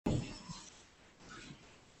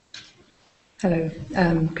Hello,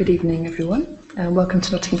 good evening everyone, and welcome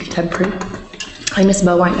to Nottingham Contemporary. I'm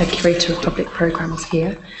Isabel Whitener, Curator of Public Programmes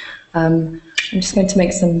here. I'm just going to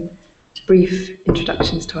make some brief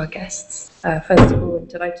introductions to our guests. First of all, I'm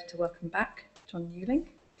delighted to welcome back John Newling.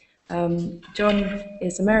 John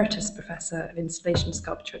is Emeritus Professor of Installation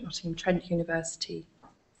Sculpture at Nottingham Trent University.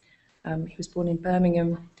 He was born in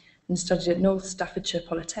Birmingham and studied at North Staffordshire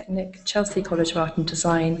Polytechnic, Chelsea College of Art and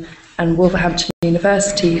Design and Wolverhampton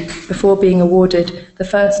University before being awarded the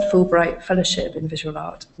first Fulbright Fellowship in Visual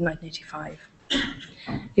Art in 1985.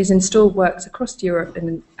 He's installed works across Europe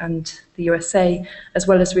and the USA, as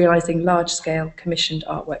well as realising large-scale commissioned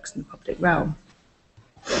artworks in the public realm.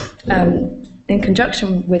 In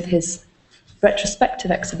conjunction with his retrospective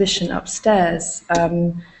exhibition upstairs,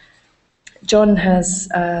 John has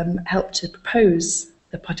helped to propose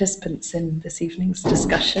the participants in this evening's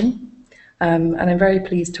discussion, and I'm very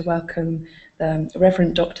pleased to welcome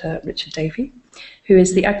Reverend Dr. Richard Davey, who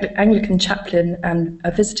is the Anglican chaplain and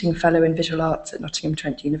a visiting fellow in visual arts at Nottingham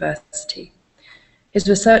Trent University. His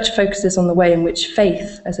research focuses on the way in which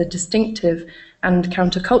faith as a distinctive and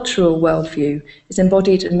countercultural worldview is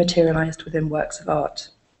embodied and materialised within works of art.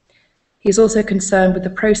 He is also concerned with the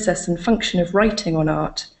process and function of writing on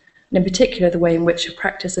art, and in particular the way in which a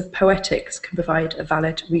practice of poetics can provide a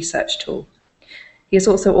valid research tool. He is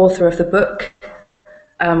also author of the book,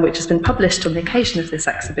 which has been published on the occasion of this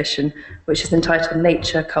exhibition, which is entitled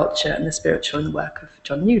Nature, Culture and the Spiritual in the Work of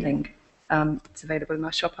John Newling. It's available in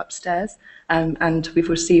our shop upstairs, and we've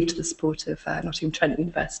received the support of Nottingham Trent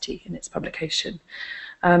University in its publication.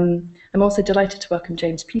 I'm also delighted to welcome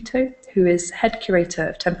James Peto, who is Head Curator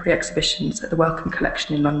of Temporary Exhibitions at the Wellcome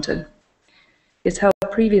Collection in London. He has held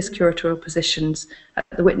previous curatorial positions at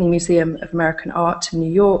the Whitney Museum of American Art in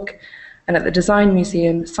New York, and at the Design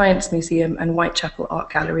Museum, Science Museum and Whitechapel Art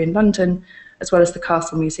Gallery in London, as well as the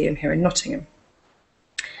Castle Museum here in Nottingham.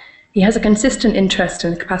 He has a consistent interest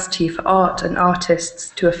and capacity for art and artists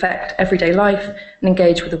to affect everyday life and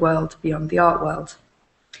engage with the world beyond the art world.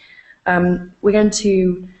 We're going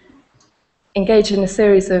to engage in a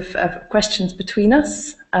series of questions between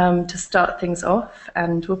us to start things off,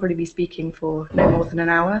 and we'll probably be speaking for no more than an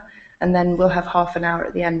hour, and then we'll have half an hour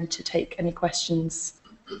at the end to take any questions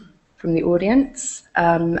from the audience,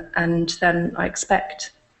 and then I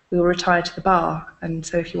expect we will retire to the bar, and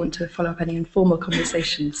so if you want to follow up any informal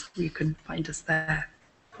conversations, you can find us there.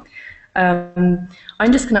 I'm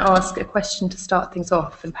just going to ask a question to start things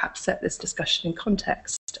off and perhaps set this discussion in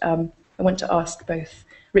context. I want to ask both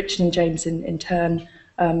Richard and James in turn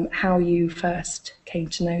how you first came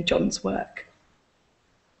to know John's work.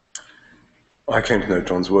 I came to know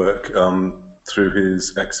John's work through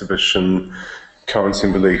his exhibition Currency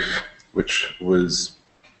and Belief, which was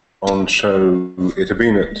on show.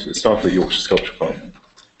 It started at Yorkshire Sculpture Farm,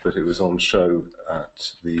 but it was on show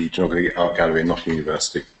at the Genogly Art Gallery in Nottingham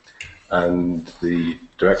University. And the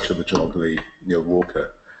director of the Genogly, Neil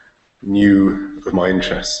Walker, knew of my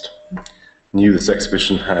interest, knew this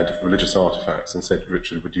exhibition had religious artifacts, and said,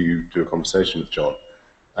 Richard, would you do a conversation with John?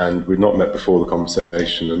 And we'd not met before the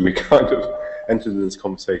conversation, and we kind of entered into this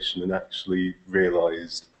conversation and actually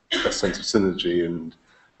realised a sense of synergy and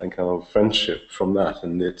kind of friendship from that,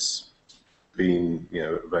 and it's been,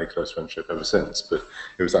 a very close friendship ever since. But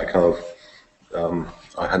it was that kind of,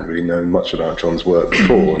 I hadn't really known much about John's work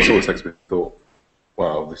before, and saw this exhibition and thought,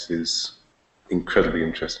 wow, this is incredibly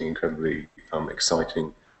interesting, incredibly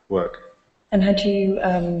exciting work. And had you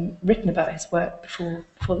written about his work before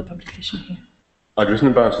the publication here? I'd written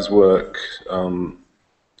about his work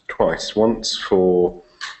twice. Once for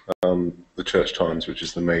the Church Times, which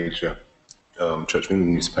is the major Church of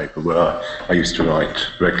England newspaper, where I used to write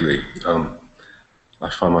regularly. I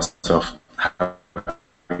find myself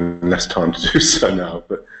having less time to do so now,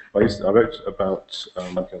 but I wrote about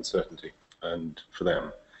uncertainty and for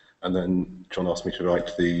them. And then John asked me to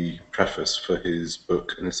write the preface for his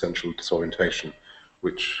book, An Essential Disorientation,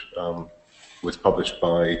 which was published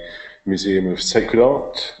by Museum of Sacred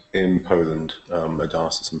Art in Poland, a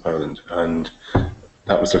diocese in Poland, and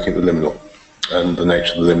that was looking at the liminal and the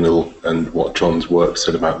nature of the liminal and what John's work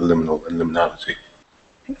said about the liminal and liminality.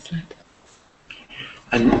 Excellent.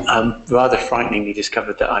 And rather frighteningly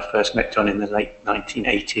discovered that I first met John in the late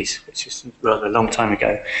 1980s, which is rather a long time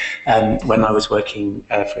ago, when I was working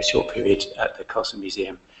for a short period at the Castle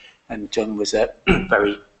Museum. And John was a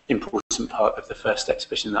very important part of the first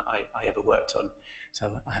exhibition that I ever worked on.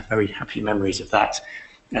 So I have very happy memories of that.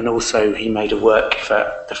 And also he made a work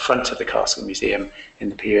for the front of the Castle Museum in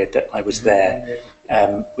the period that I was there,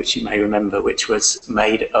 which you may remember, which was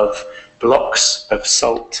made of blocks of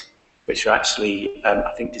salt which are actually,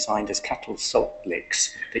 I think, designed as cattle salt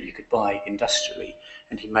licks that you could buy industrially.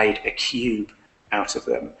 And he made a cube out of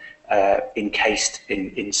them, encased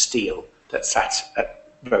in steel, that sat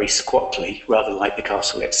very squatly, rather like the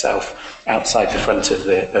castle itself, outside the front of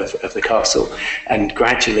the castle. And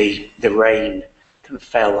gradually the rain kind of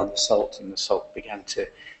fell on the salt, and the salt began to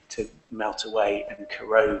melt away and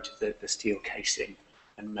corrode the steel casing,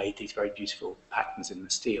 and made these very beautiful patterns in the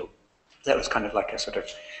steel. That was kind of like a sort of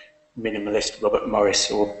minimalist Robert Morris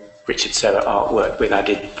or Richard Serra artwork with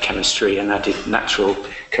added chemistry and added natural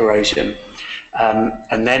corrosion.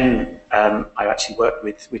 And then I actually worked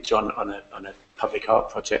with John on a public art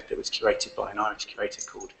project that was curated by an Irish curator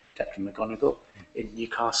called Declan McGonigal in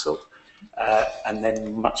Newcastle. And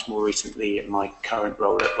then much more recently, in my current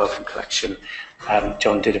role at Wellcome Collection,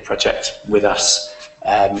 John did a project with us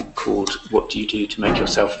called What Do You Do to Make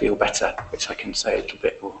Yourself Feel Better, which I can say a little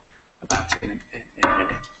bit more about in a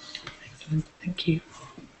minute. Excellent, thank you.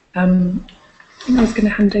 I think I was going to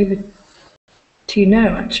hand over to you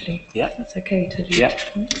now, actually. Yeah. That's okay to do. Yeah.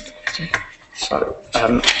 So,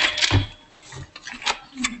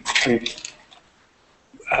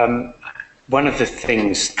 one of the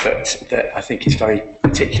things that I think is very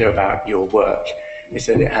particular about your work is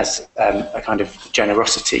that it has a kind of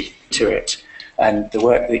generosity to it. And the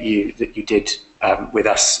work that you did with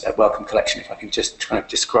us at Wellcome Collection, if I can just kind of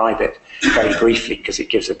describe it very briefly, because it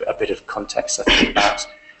gives a bit of context, I think, about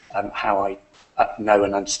how I know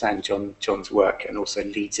and understand John's work, and also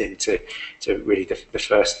leads into really the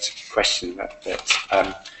first question that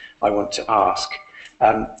I want to ask.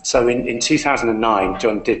 So in 2009,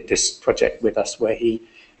 John did this project with us where he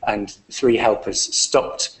and 3 helpers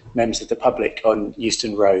stopped members of the public on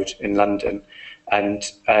Euston Road in London and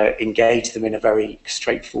engaged them in a very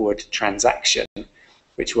straightforward transaction,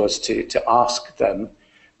 which was to ask them,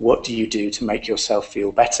 what do you do to make yourself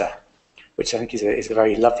feel better? Which I think is a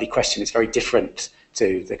very lovely question. It's very different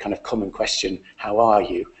to the kind of common question, how are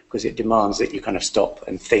you? Because it demands that you kind of stop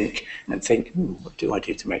and think, what do I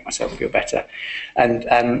do to make myself feel better?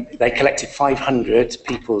 And they collected 500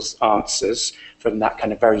 people's answers from that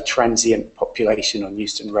kind of very transient population on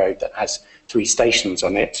Euston Road that has 3 stations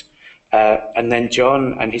on it. And then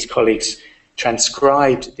John and his colleagues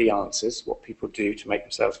transcribed the answers, what people do to make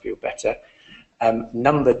themselves feel better,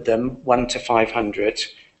 numbered them 1 to 500,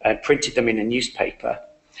 printed them in a newspaper,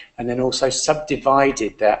 and then also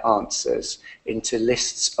subdivided their answers into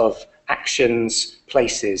lists of actions,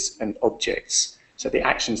 places, and objects. So the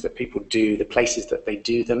actions that people do, the places that they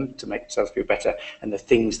do them to make themselves feel better, and the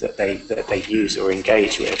things that they use or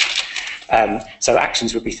engage with. So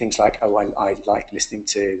actions would be things like, oh, I like listening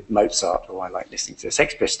to Mozart, or I like listening to the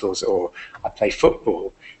Sex Pistols, or I play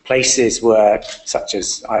football. Places were such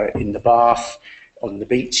as in the bath, on the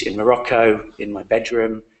beach in Morocco, in my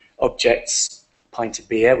bedroom. Objects, pint of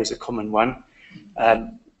beer was a common one.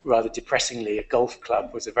 Rather depressingly, a golf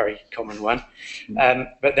club was a very common one.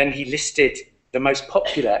 But then he listed the most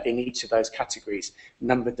popular in each of those categories,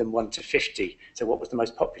 numbered them 1 to 50. So what was the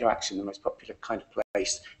most popular action, the most popular kind of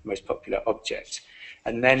place, the most popular object?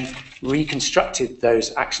 And then reconstructed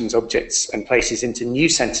those actions, objects, and places into new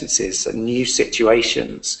sentences and new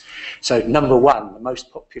situations. So number 1, the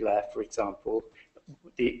most popular, for example,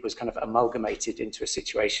 it was kind of amalgamated into a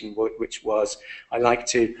situation which was, I like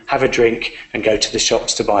to have a drink and go to the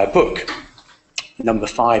shops to buy a book. Number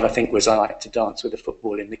 5, I think, was I like to dance with a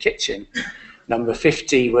football in the kitchen. Number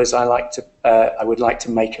 50 was I would like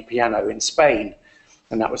to make a piano in Spain.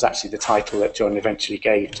 And that was actually the title that John eventually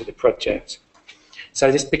gave to the project.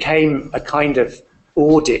 So this became a kind of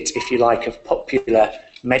audit, if you like, of popular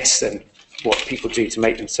medicine, what people do to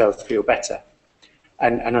make themselves feel better.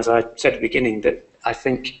 And as I said at the beginning, that I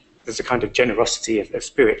think there's a kind of generosity of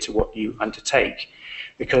spirit to what you undertake,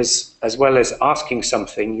 because as well as asking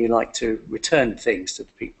something, you like to return things to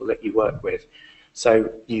the people that you work with.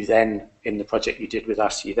 So you then, in the project you did with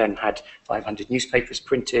us, you then had 500 newspapers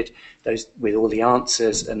printed, those with all the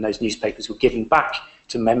answers, and those newspapers were given back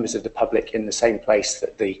to members of the public in the same place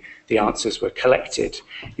that the answers were collected.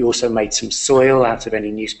 You also made some soil out of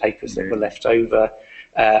any newspapers that were left over,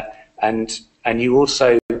 and you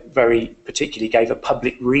also very particularly gave a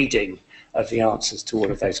public reading of the answers to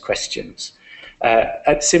all of those questions.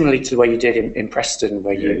 Similarly to the way you did in Preston,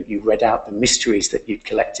 where you read out the mysteries that you'd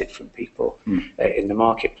collected from people in the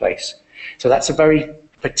marketplace. So that's a very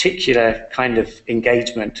particular kind of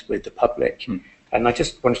engagement with the public. And I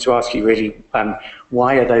just wanted to ask you really,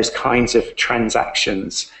 why are those kinds of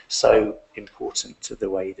transactions so important to the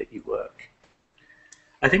way that you work?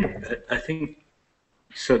 I think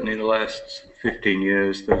certainly in the last 15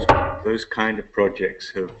 years, those kind of projects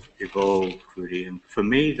have evolved really. And for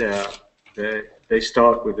me, they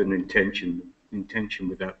start with an intention. Intention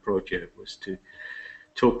with that project was to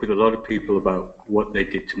talk with a lot of people about what they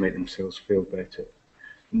did to make themselves feel better.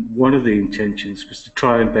 One of the intentions was to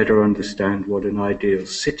try and better understand what an ideal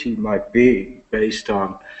city might be based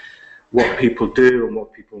on what people do and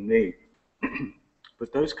what people need.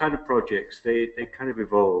 But those kind of projects, they kind of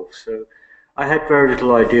evolve. So I had very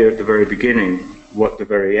little idea at the very beginning what the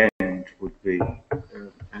very end would be.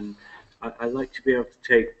 And I like to be able to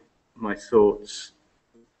take my thoughts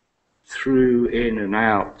through, in and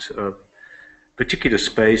out of particular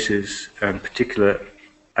spaces and particular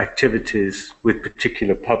activities with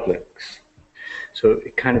particular publics. So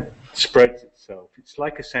it kind of spreads itself. It's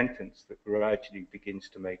like a sentence that gradually begins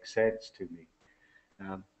to make sense to me.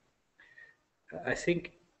 I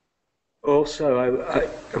think also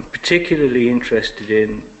I'm particularly interested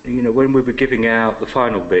in, when we were giving out the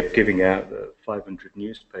final bit, giving out the 500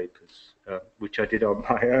 newspapers, which I did on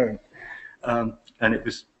my own. And it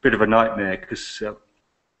was a bit of a nightmare because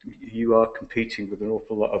you are competing with an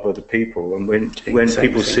awful lot of other people, and when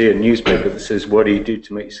people see a newspaper that says, "What do you do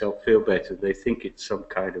to make yourself feel better?" they think it's some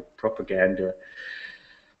kind of propaganda,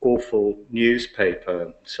 awful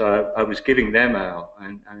newspaper. So I was giving them out,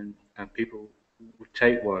 and people would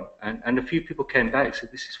take one, and a few people came back and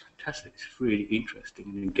said, "This is fantastic, it's really interesting,"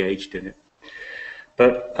 and engaged in it.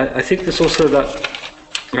 But I think there's also that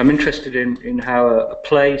I'm interested in how a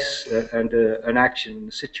place and an action,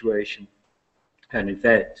 a situation, an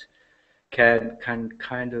event can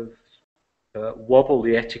kind of wobble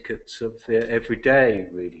the etiquettes of the everyday,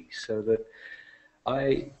 really. So that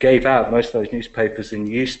I gave out most of those newspapers in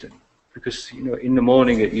Euston because, in the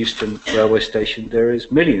morning at Euston railway station there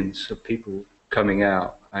is millions of people coming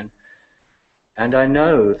out, and I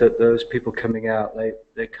know that those people coming out,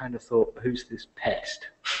 they kind of thought, "Who's this pest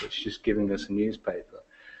that's just giving us a newspaper?"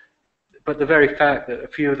 But the very fact that a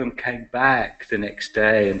few of them came back the next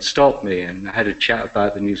day and stopped me and had a chat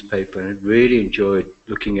about the newspaper and really enjoyed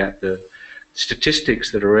looking at the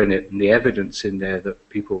statistics that are in it and the evidence in there that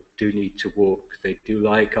people do need to walk, they do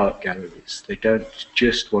like art galleries, they don't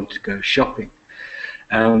just want to go shopping,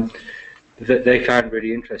 that they found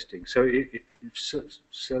really interesting. So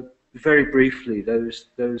very briefly,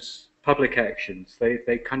 those public actions,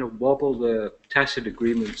 they kind of wobble the tacit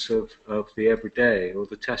agreements of the everyday, or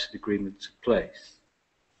the tacit agreements of place.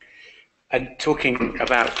 And talking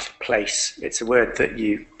about place, it's a word that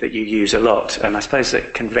you use a lot, and I suppose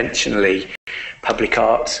that conventionally public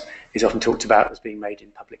art is often talked about as being made in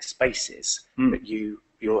public spaces, but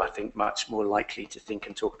you're, I think, much more likely to think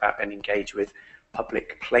and talk about and engage with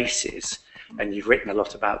public places, and you've written a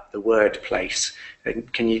lot about the word place.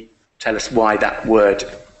 And can you tell us why that word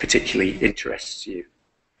particularly interests you?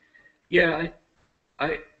 Yeah,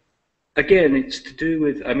 again, it's to do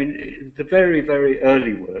with, the very, very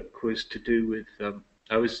early work was to do with,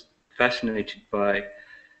 I was fascinated by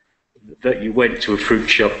that you went to a fruit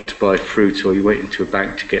shop to buy fruit, or you went into a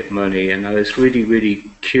bank to get money, and I was really,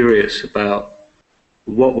 really curious about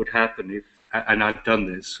what would happen if, and I've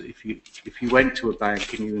done this, if you went to a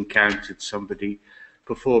bank and you encountered somebody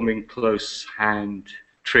performing close hand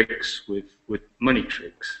tricks with money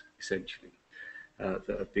tricks, essentially,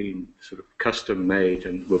 that have been sort of custom made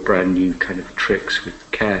and were brand new kind of tricks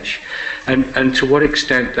with cash, and to what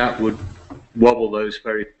extent that would wobble those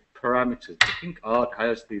very parameters. I think art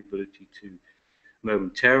has the ability to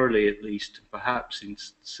momentarily, at least, perhaps in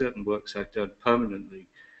certain works I've done permanently,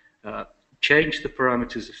 change the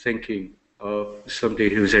parameters of thinking of somebody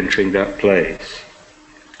who's entering that place.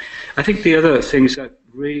 I think the other things that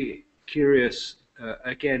really curious,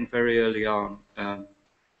 again, very early on,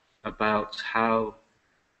 about how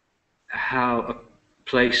a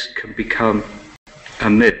place can become a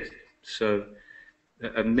myth. So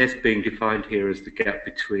a myth being defined here as the gap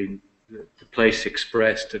between the place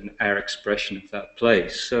expressed and our expression of that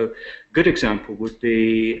place. So a good example would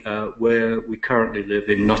be where we currently live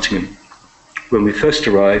in Nottingham. When we first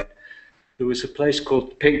arrived, there was a place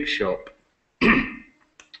called the Pink Shop,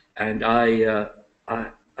 and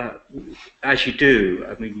as you do,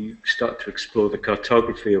 you start to explore the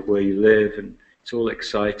cartography of where you live, and it's all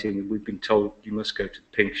exciting, and we've been told you must go to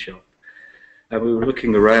the Pink Shop. And we were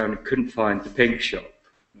looking around and couldn't find the Pink Shop,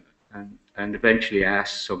 and eventually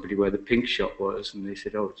asked somebody where the Pink Shop was, and they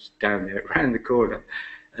said, "Oh, it's down there, around the corner,"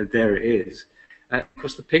 and there it is. Of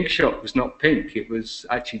course, the Pink Shop was not pink, it was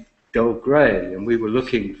actually dull grey, and we were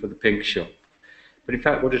looking for the Pink Shop. But in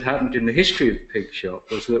fact, what had happened in the history of the Pink Shop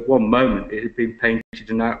was that at one moment it had been painted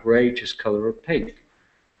an outrageous colour of pink.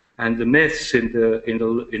 and the myths in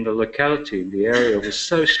the locality, in the area, was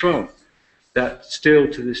so strong that still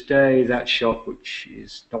to this day, that shop, which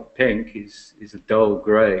is not pink, is a dull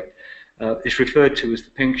grey, is referred to as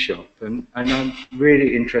the pink shop. And I'm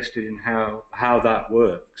really interested in how that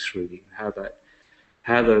works, really,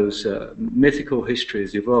 how those mythical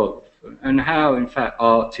histories evolve, and how, in fact,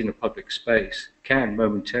 art in a public space can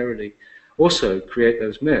momentarily also create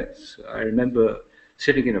those myths. I remember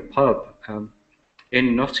sitting in a pub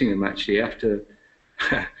in Nottingham, actually, after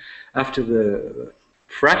the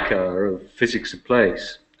fracas of Physics of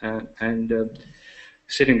Place, and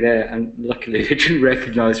sitting there, and luckily they didn't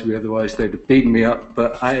recognise me, otherwise they'd have beaten me up,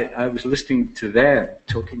 but I was listening to them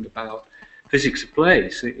talking about Physics of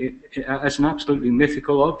Place as an absolutely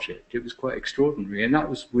mythical object. It was quite extraordinary, and that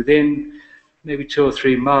was within maybe 2 or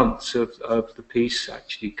 3 months of the piece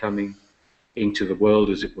actually coming into the world,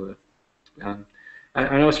 as it were. And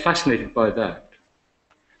I was fascinated by that.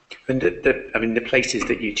 And the places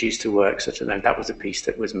that you choose to work, such as that was a piece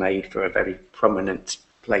that was made for a very prominent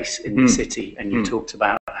place in the city, and you talked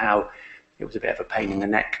about how it was a bit of a pain in the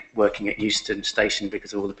neck working at Euston Station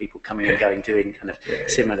because of all the people coming and going doing kind of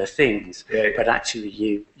similar things. But actually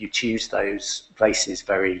you choose those places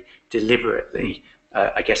very deliberately,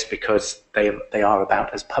 I guess because they are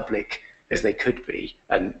about as public as they could be.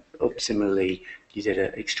 And similarly, you did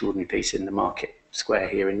an extraordinary piece in the Market Square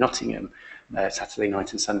here in Nottingham, Saturday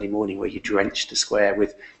night and Sunday morning, where you drenched the square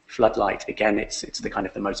with floodlight. Again, it's the kind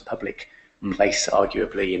of the most public place,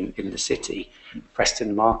 arguably, in the city.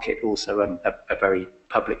 Preston Market, also a very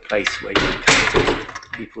public place where you captured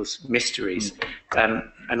people's mysteries.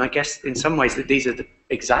 And I guess in some ways that these are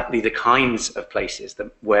exactly the kinds of places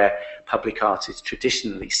where public art is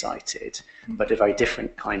traditionally cited, but a very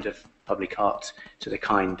different kind of public art to the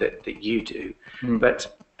kind that you do.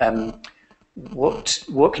 But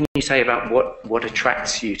what can you say about what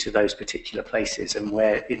attracts you to those particular places, and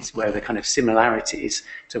where the kind of similarities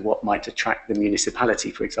to what might attract the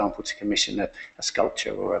municipality, for example, to commission a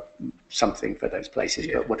sculpture or something for those places,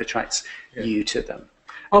 but what attracts you to them?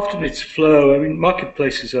 Often it's flow. I mean,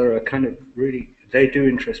 marketplaces are a kind of really, they do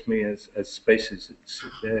interest me as spaces.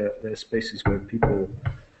 They're spaces where people,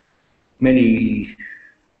 many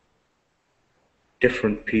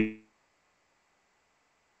different people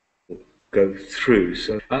go through.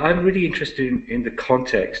 So I'm really interested in the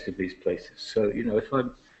context of these places. So, you know,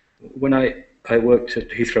 when I worked at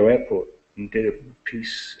Heathrow Airport and did a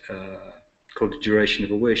piece called The Duration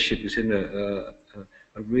of a Wish, it was in a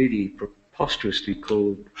really preposterously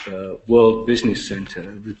called World Business Centre,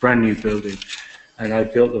 a brand new building, and I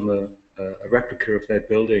built them a replica of their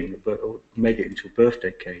building, but made it into a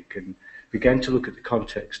birthday cake, and began to look at the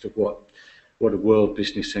context of what a World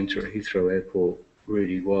Business Centre at Heathrow Airport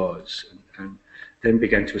really was, and then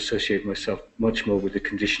began to associate myself much more with the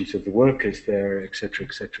conditions of the workers there, etc.,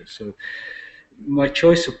 etc. So my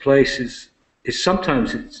choice of place is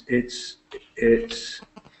sometimes it's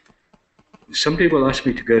somebody will ask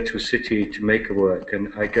me to go to a city to make a work,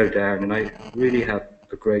 and I go down and I really have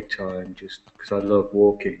a great time just because I love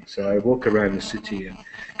walking. So I walk around the city and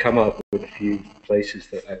come up with a few places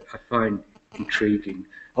that I find intriguing.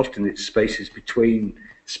 Often it's spaces between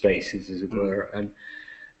spaces, as it were, and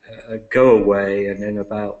go away, and then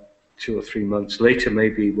about 2 or 3 months later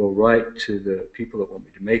maybe we'll write to the people that want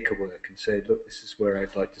me to make a work and say, look, this is where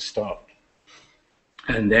I'd like to start.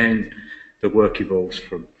 And then the work evolves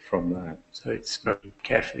from that. So it's very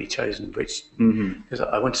carefully chosen, which because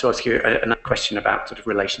I wanted to ask you another question about sort of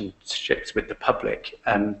relationships with the public.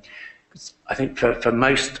 I think for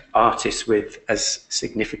most artists with as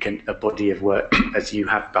significant a body of work as you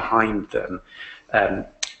have behind them,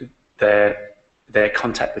 their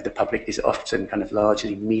contact with the public is often kind of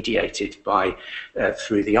largely mediated by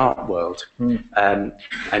through the art world,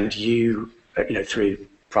 and you know, through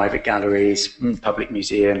private galleries, public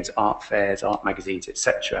museums, art fairs, art magazines,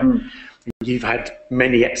 etc. You've had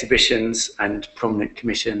many exhibitions and prominent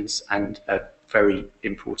commissions, and a very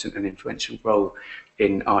important and influential role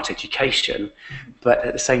in art education, but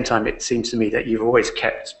at the same time it seems to me that you've always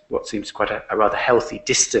kept what seems quite a rather healthy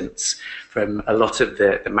distance from a lot of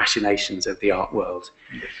the machinations of the art world.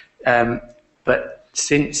 But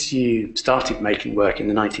since you started making work in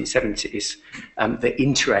the 1970s, the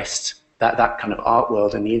interest, that kind of art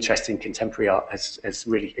world and the interest in contemporary art has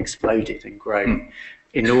really exploded and grown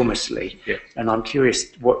enormously. And I'm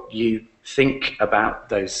curious what you think about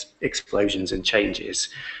those explosions and changes,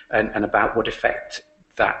 and about what effect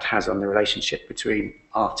that has on the relationship between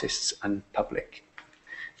artists and public.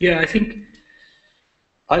 Yeah, I think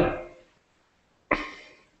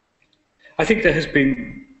there has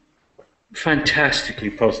been fantastically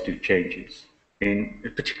positive changes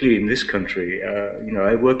particularly in this country. You know,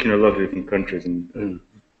 I work in a lot of different countries, and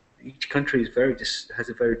each country has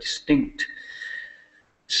a very distinct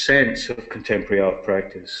sense of contemporary art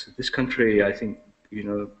practice. This country, I think, you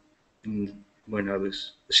know, when I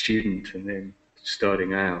was a student and then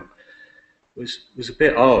starting out, was a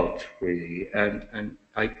bit odd, really, and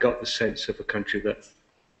I got the sense of a country that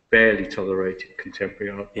barely tolerated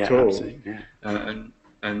contemporary art at all. Absolutely, yeah.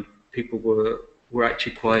 And people were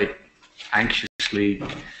actually quite anxiously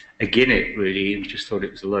against it, really, and just thought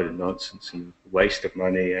it was a load of nonsense and waste of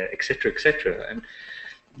money, etc., etc. And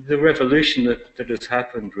the revolution that has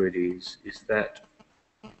happened, really, is that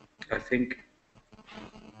I think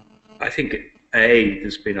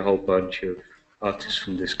there's been a whole bunch of artists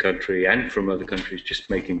from this country and from other countries just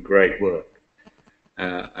making great work.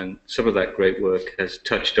 And some of that great work has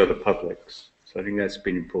touched other publics. So I think that's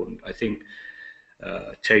been important. I think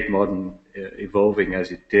Tate Modern evolving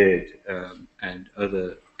as it did, and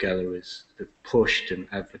other galleries that pushed and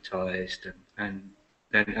advertised and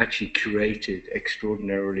actually curated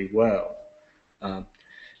extraordinarily well,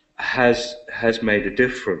 has made a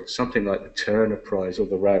difference. Something like the Turner Prize or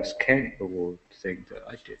the Rouse Kent Award thing that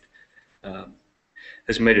I did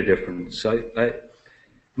has made a difference. So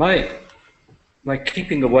my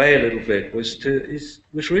keeping away a little bit was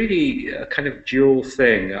really a kind of dual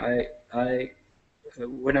thing.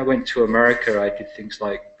 When I went to America, I did things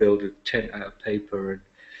like build a tent out of paper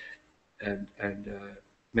and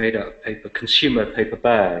made out of paper, consumer paper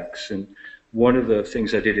bags. And one of the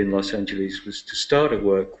things I did in Los Angeles was to start a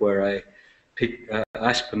work where I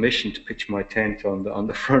asked permission to pitch my tent on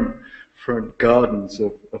the front gardens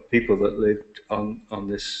of people that lived on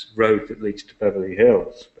this road that leads to Beverly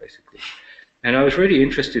Hills, basically. And I was really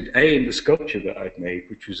interested, in the sculpture that I'd made,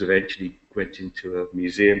 which was eventually went into a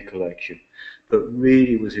museum collection, but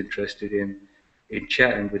really was interested in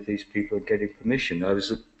chatting with these people and getting permission.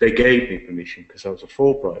 They gave me permission because I was a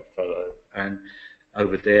Fulbright fellow, and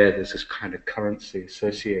over there's this kind of currency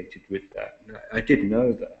associated with that. I didn't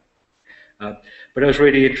know that. But I was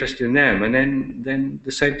really interested in them. And then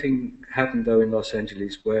the same thing happened, though, in Los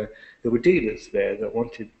Angeles, where there were dealers there that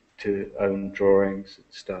wanted to own drawings and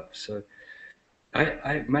stuff. So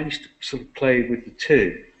I managed to sort of play with the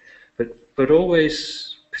two. But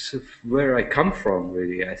always, because of where I come from,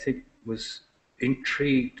 really, I think was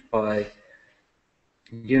intrigued by,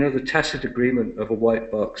 you know, the tacit agreement of a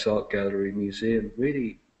white box art gallery museum,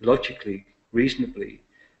 really logically, reasonably,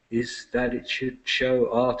 is that it should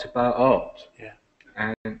show art about art. Yeah.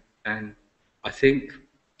 And I think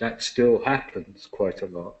that still happens quite a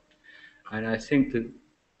lot. And I think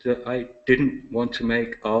that I didn't want to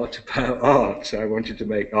make art about art. I wanted to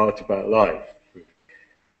make art about life.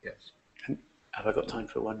 Yes. Have I got time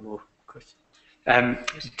for one more question?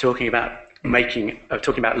 Talking about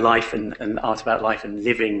life and art about life and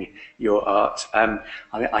living your art.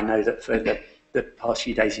 I know that for the past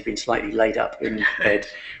few days you've been slightly laid up in bed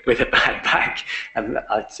with a bad back, and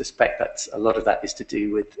I suspect that a lot of that is to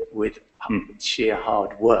do with sheer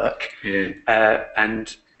hard work. Yeah.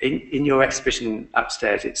 And in your exhibition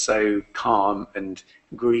upstairs, it's so calm and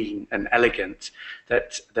green and elegant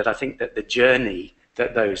that I think that the journey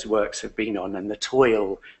that those works have been on and the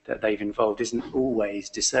toil that they've involved isn't always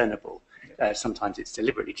discernible. Sometimes it's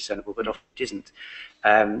deliberately discernible, but often it isn't.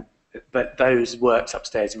 But those works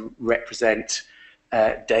upstairs represent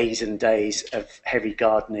days and days of heavy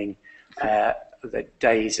gardening, the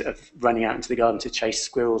days of running out into the garden to chase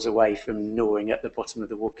squirrels away from gnawing at the bottom of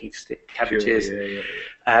the walking stick cabbages, sure,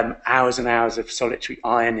 yeah. Hours and hours of solitary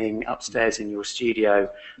ironing upstairs in your studio.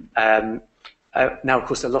 Now, of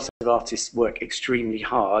course, a lot of artists work extremely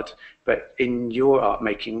hard, but in your art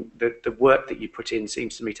making, the work that you put in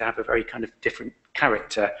seems to me to have a very kind of different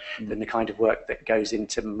character than the kind of work that goes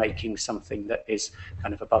into making something that is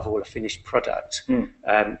kind of above all a finished product.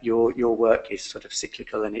 Your work is sort of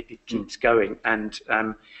cyclical and it keeps going. And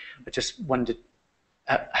I just wondered,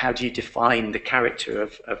 how do you define the character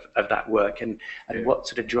of that work and what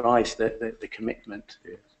sort of drives the commitment?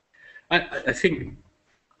 Yes. I think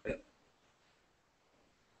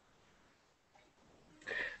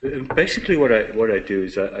basically what I do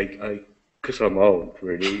is I because I'm old,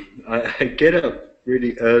 really, I get up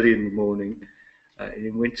really early in the morning.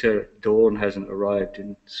 In winter, dawn hasn't arrived.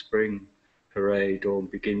 In spring, hooray, dawn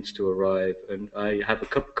begins to arrive. And I have a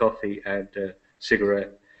cup of coffee and a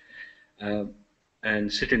cigarette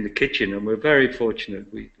and sit in the kitchen. And we're very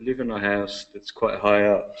fortunate. We live in a house that's quite high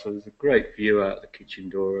up, so there's a great view out the kitchen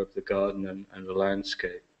door of the garden and the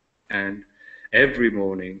landscape. And every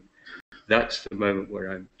morning, that's the moment where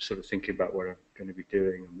I'm sort of thinking about what I'm going to be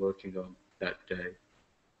doing and working on that day.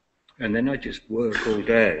 And then I just work all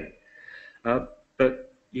day. But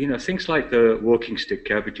you know, things like the walking stick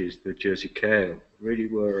cabbages, the Jersey kale, really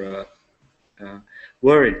were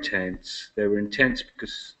intense. They were intense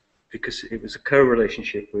because it was a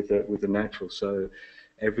co-relationship with the natural. So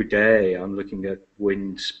every day I'm looking at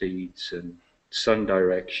wind speeds and sun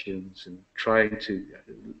directions and trying to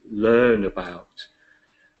learn about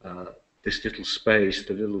this little space,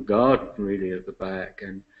 the little garden really at the back,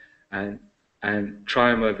 and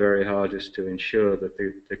trying my very hardest to ensure that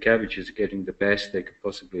the cabbages are getting the best they could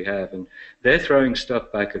possibly have. And they're throwing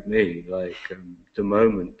stuff back at me, like the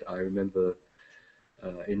moment I remember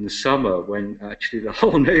in the summer when actually the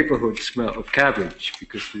whole neighborhood smelled of cabbage,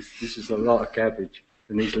 because this is a lot of cabbage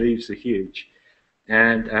and these leaves are huge.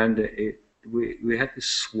 And we had this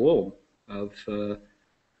swarm of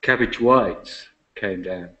cabbage whites came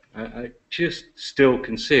down. I just still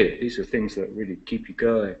can see it. These are things that really keep you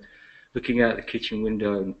going. Looking out the kitchen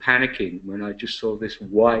window and panicking when I just saw this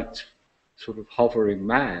white sort of hovering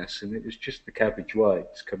mass, and it was just the cabbage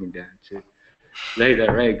whites coming down to lay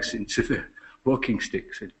their eggs into the walking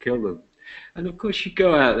sticks and kill them. And of course you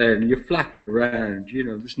go out there and you flap around, you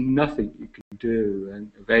know, there's nothing you can do,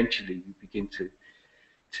 and eventually you begin to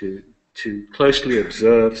closely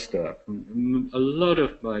observe stuff. And a lot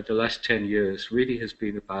of the last 10 years really has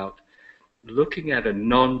been about looking at a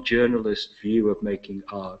non-journalist view of making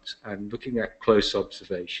art and looking at close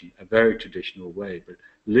observation, a very traditional way, but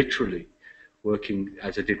literally working,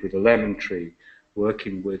 as I did with the lemon tree,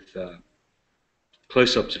 working with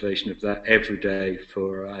close observation of that every day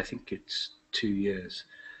for, I think it's 2 years,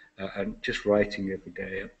 and just writing every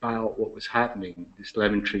day about what was happening, this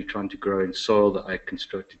lemon tree trying to grow in soil that I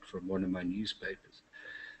constructed from one of my newspapers.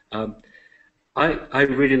 I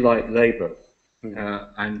really like labour,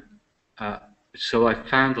 and so I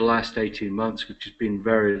found the last 18 months, which has been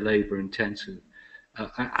very labour intensive,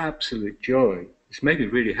 an absolute joy. It's made me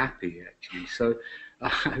really happy, actually. So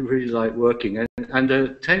I really like working. And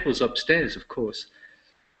the tables upstairs, of course,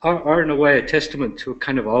 are in a way a testament to a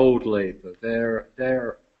kind of old labour.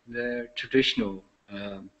 They're traditional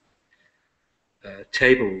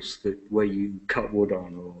tables where you cut wood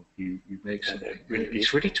on or you make something.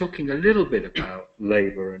 It's really talking a little bit about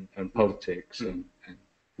labour and politics and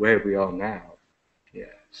where we are now. Yeah.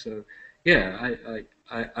 So yeah,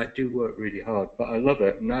 I do work really hard, but I love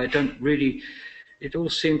it, and I don't really. It all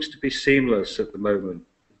seems to be seamless at the moment.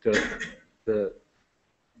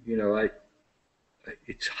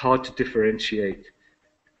 It's hard to differentiate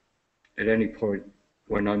at any point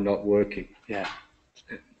when I'm not working. Yeah.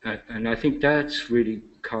 And I think that's really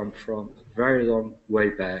come from a very long way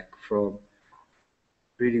back from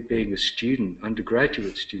really being a student,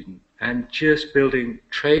 undergraduate student, and just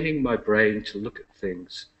training my brain to look at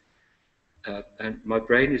things. And my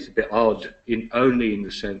brain is a bit odd, only in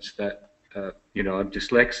the sense that, I'm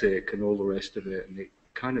dyslexic and all the rest of it, and it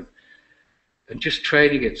kind of, and just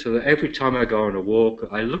training it so that every time I go on a walk,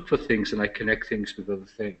 I look for things and I connect things with other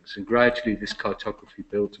things. And gradually this cartography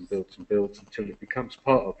builds and builds and builds until it becomes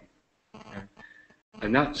part of you.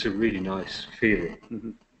 And that's a really nice feeling.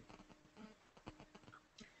 Mm-hmm.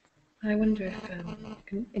 I wonder if you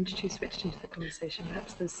can introduce Richard into the conversation.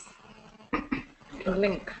 Perhaps there's a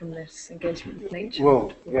link from this engagement with nature.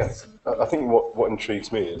 Well, yes. I think what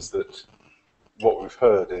intrigues me is that what we've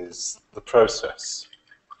heard is the process,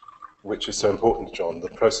 which is so important to John, the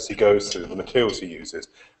process he goes through, the materials he uses.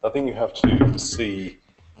 I think you have to see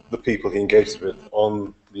the people he engages with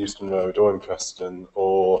on the Euston Road or in Preston,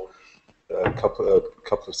 or a couple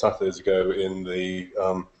of Saturdays ago in the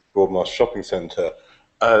Broadmarsh Shopping Centre,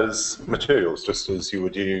 as materials, just as you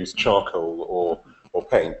would use charcoal or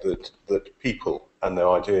paint, that people and their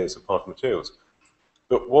ideas are part of materials.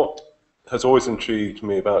 But what has always intrigued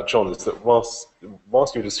me about John is that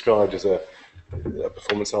whilst you're described as a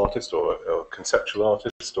performance artist or a conceptual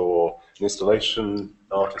artist or an installation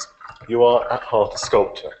artist, you are at heart a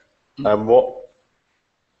sculptor. And what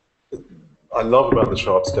I love about the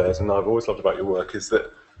show upstairs, and I've always loved about your work, is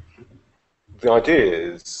that the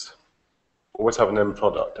ideas always have an end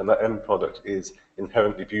product, and that end product is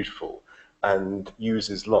inherently beautiful and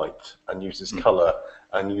uses light and uses colour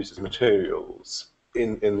and uses materials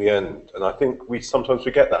in the end. And I think we sometimes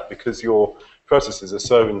forget that because your processes are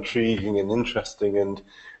so intriguing and interesting, and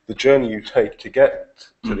the journey you take to get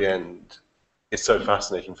to the end is so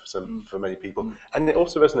fascinating for many people, and it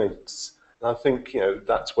also resonates. And I think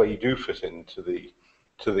that's where you do fit into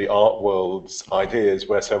the art world's ideas,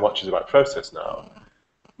 where so much is about process now.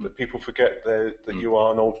 But people forget that you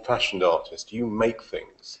are an old-fashioned artist. You make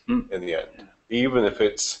things in the end, even if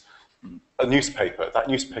it's a newspaper. That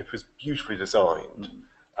newspaper is beautifully designed,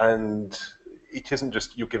 and it isn't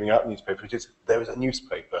just you're giving out a newspaper. There is a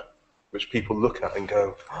newspaper which people look at and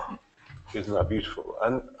go, oh, isn't that beautiful?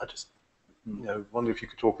 And I just, wonder if you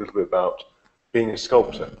could talk a little bit about being a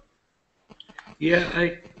sculptor. Yeah,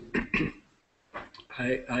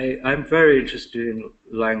 I'm very interested in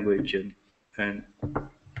language and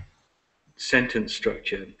sentence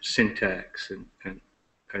structure, syntax, and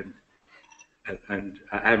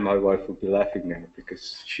my wife will be laughing now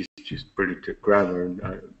because she's just brilliant at grammar and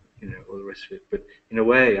all the rest of it. But in a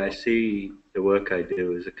way, I see the work I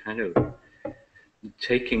do as a kind of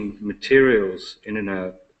taking materials in and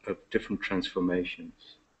out of different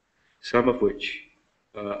transformations, some of which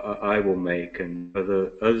I will make, and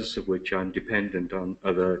others of which I'm dependent on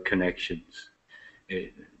other connections,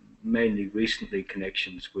 mainly recently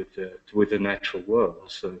connections with the natural world.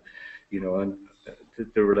 So, and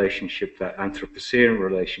the relationship, that Anthropocene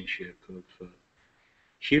relationship of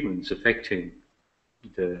humans affecting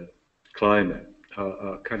the climate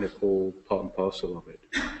are kind of all part and parcel of it.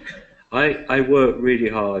 I work really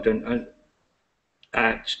hard and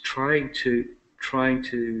at trying to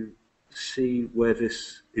see where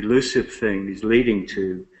this elusive thing is leading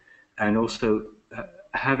to, and also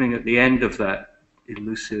having at the end of that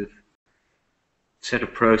elusive set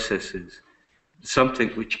of processes something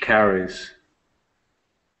which carries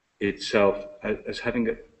itself as having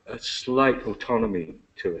a slight autonomy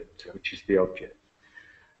to it, which is the object.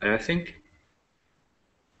 And I think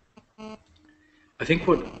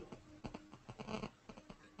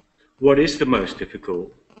what is the most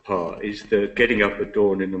difficult part is the getting up at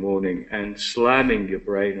dawn in the morning and slamming your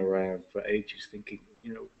brain around for ages, thinking,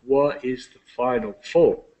 what is the final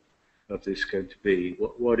form of this going to be?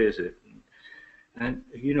 What is it? And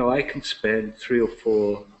I can spend 3 or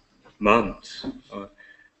 4 months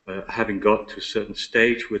having got to a certain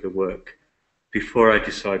stage with the work before I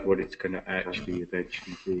decide what it's going to actually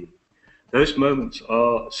eventually be. Those moments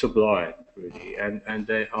are sublime, really, and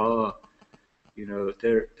they are,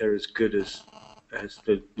 they're as good as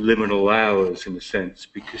the liminal hours in a sense,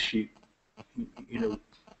 because you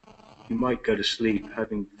might go to sleep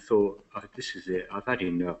having thought, oh, this is it, I've had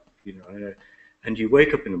enough, and you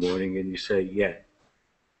wake up in the morning and you say, yeah,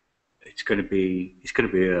 it's going to be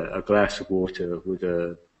a glass of water with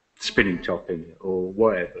a spinning top in it or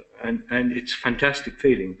whatever, and it's a fantastic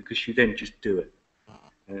feeling because you then just do it,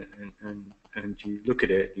 and you look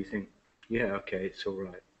at it, you think, yeah, okay, it's all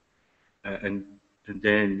right, and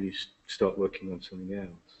then you start working on something else.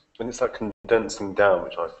 And it's that condensing down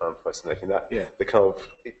which I found fascinating. The kind of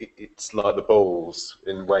it's like the bowls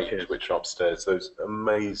in Wait, which are upstairs. Those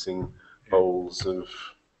amazing bowls of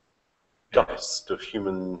dust, of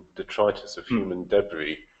human detritus, of human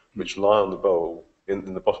debris, which lie on the bowl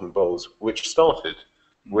in the bottom of the bowls, which started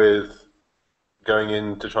with going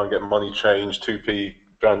in to try and get money changed, 2p,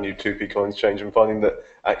 brand new 2p coins changed, and finding that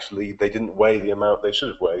actually they didn't weigh the amount they should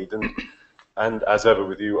have weighed, and as ever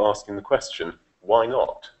with you, asking the question, why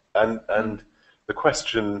not? And the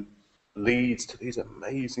question leads to these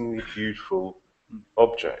amazingly beautiful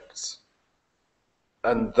objects.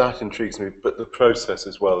 And that intrigues me, but the process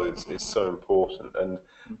as well is so important.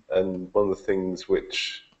 And one of the things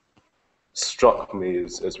which struck me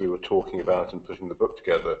as we were talking about and putting the book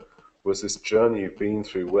together was this journey you've been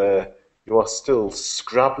through where you are still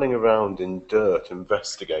scrabbling around in dirt,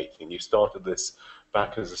 investigating. You started this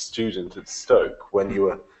back as a student at Stoke when you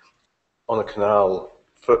were on a canal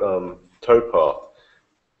towpath,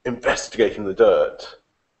 investigating the dirt,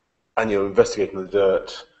 and you're investigating the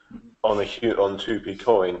dirt on 2p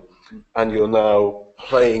coin, and you're now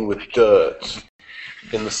playing with dirt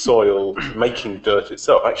in the soil, making dirt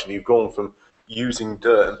itself. Actually, you've gone from using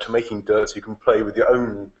dirt to making dirt so you can play with your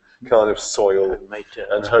own kind of soil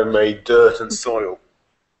and homemade dirt and soil.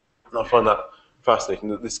 And I find that fascinating,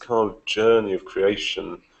 that this kind of journey of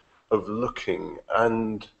creation, of looking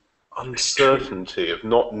and uncertainty, of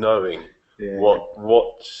not knowing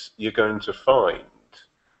what you're going to find.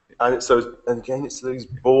 And it's those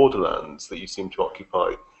borderlands that you seem to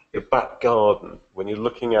occupy. The back garden, when you're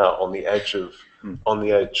looking out on the edge of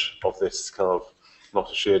this kind of,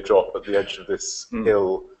 not a sheer drop, but the edge of this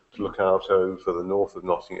hill to look out over the north of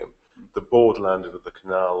Nottingham, the borderland of the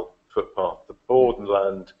canal footpath, the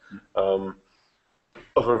borderland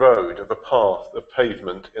of a road, of a path, of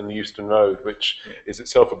pavement in the Euston Road, which is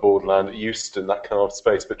itself a borderland at Euston, that kind of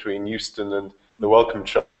space between Euston and the Wellcome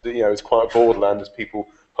Collection. It's quite a borderland as people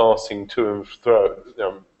passing to and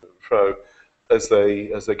fro as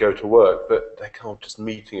they go to work, but they're kind of just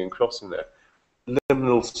meeting and crossing there.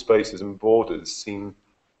 Liminal spaces and borders seem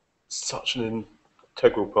such an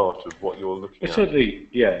integral part of what you're looking at. Certainly,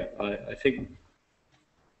 yeah. I think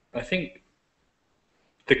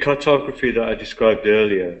the cartography that I described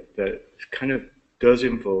earlier, that kind of does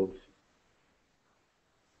involve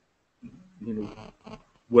you know,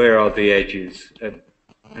 where are the edges,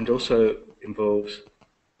 and also involves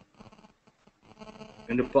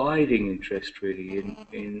an abiding interest really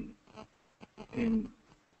in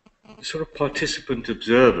sort of participant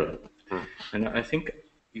observer. And I think,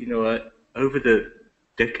 you know, over the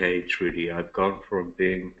decades really, I've gone from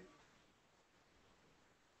being,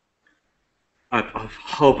 I've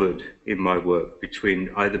hovered in my work between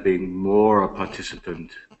either being more a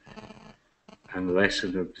participant and less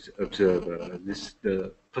an observer.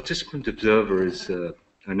 The participant observer is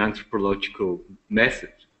an anthropological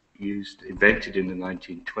method invented in the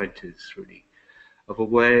 1920s, really, of a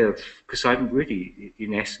way of, because I'm really,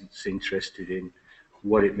 in essence, interested in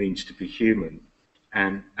what it means to be human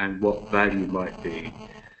and what value might be,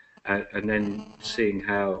 and then seeing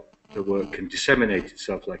how the work can disseminate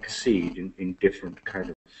itself like a seed in different kind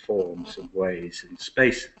of forms and ways and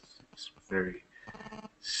spaces. It's very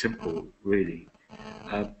simple, really.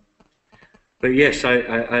 But yes,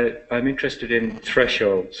 I'm interested in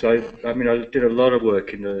thresholds. I mean, I did a lot of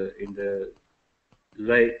work in the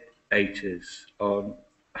late 80s on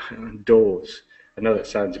doors. I know that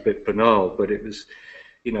sounds a bit banal, but it was,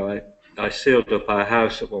 you know, I sealed up our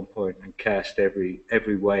house at one point and cast every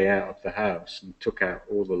way out of the house and took out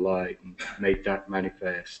all the light and made that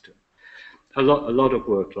manifest. A lot of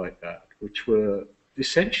work like that, which were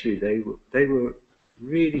essentially they were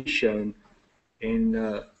really shown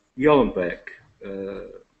in Jollenbeck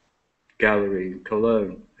Gallery in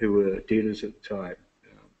Cologne, who were dealers at the time.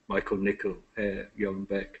 Michael Nickel,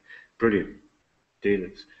 Jollenbeck, brilliant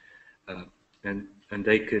dealers, and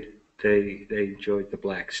they enjoyed the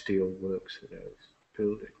black steel works that I was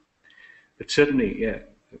building. But certainly, yeah,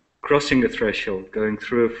 crossing a threshold, going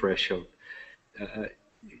through a threshold,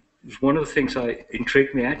 was one of the things that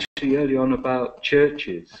intrigued me actually early on about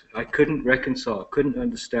churches. I couldn't reconcile, couldn't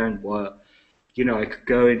understand why, you know, I could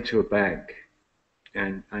go into a bank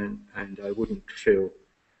and I wouldn't feel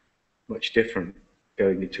much different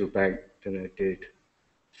going into a bank than I did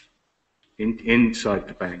inside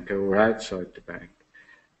the bank or outside the bank.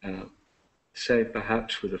 Say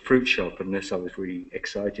perhaps with a fruit shop, unless I was really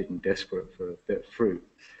excited and desperate for a bit of fruit,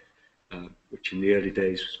 which in the early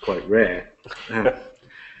days was quite rare.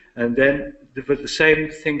 And then, but the same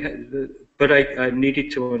thing, but I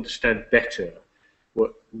needed to understand better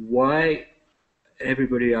why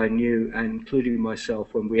everybody I knew, and including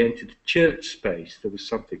myself, when we entered the church space, there was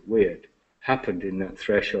something weird happened in that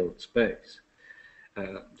threshold space.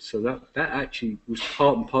 So that actually was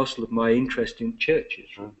part and parcel of my interest in churches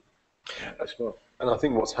as well. And I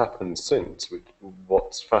think what's happened since,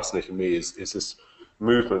 what's fascinated me is this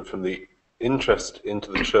movement from the interest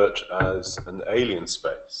into the church as an alien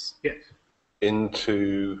space, yes,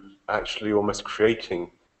 into actually almost creating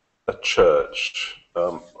a church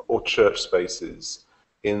or church spaces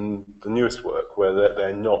in the newest work, where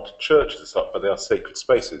they're not churches as such, but they are sacred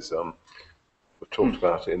spaces. We've talked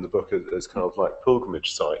about it in the book as kind of like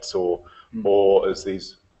pilgrimage sites, or as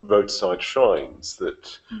these roadside shrines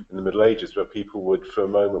that in the Middle Ages, where people would for a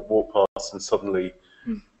moment walk past and suddenly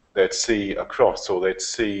they'd see a cross or they'd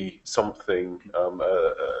see something,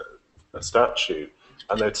 a statue,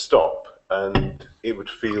 and they'd stop and it would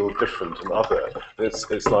feel different and other.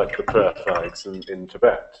 It's like the prayer flags in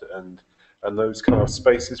Tibet and those kind of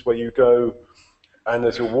spaces where you go, and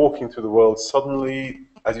as you're walking through the world, suddenly,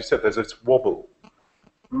 as you said, there's this wobble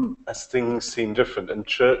as things seem different, and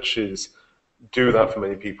churches do that for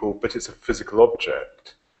many people, but it's a physical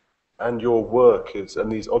object, and your work is, and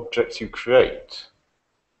these objects you create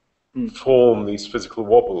form these physical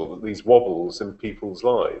wobbles in people's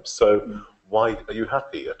lives. So why are you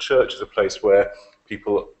happy? A church is a place where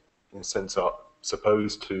people, in a sense, are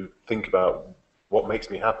supposed to think about what makes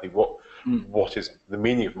me happy, what is the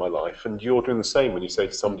meaning of my life, and you're doing the same when you say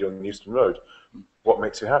to somebody on Euston Road, what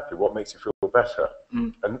makes you happy, what makes you feel better,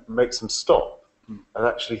 and makes them stop and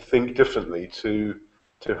actually think differently to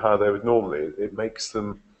how they would normally. It makes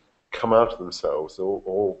them come out of themselves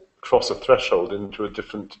or cross a threshold into a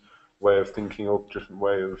different way of thinking or different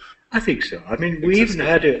way of... I think so. I mean, we even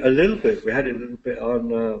had it a little bit. We had it a little bit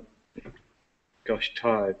on,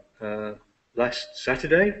 last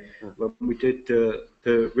Saturday when we did the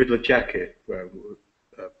Riddler Jacket, where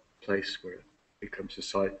a place where it becomes a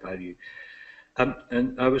site value.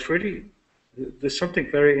 And I was really, there's something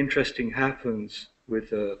very interesting happens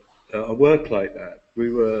with a work like that.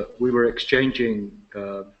 We were exchanging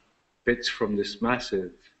bits from this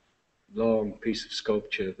massive, long piece of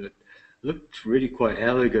sculpture that looked really quite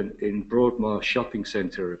elegant in Broadmarsh Shopping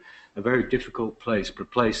Centre, a very difficult place, but a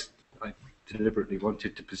place I deliberately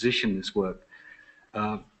wanted to position this work.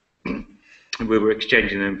 And we were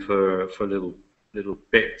exchanging them for little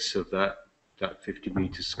bits of that that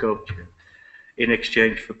 50-meter sculpture, in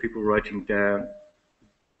exchange for people writing down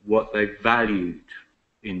what they valued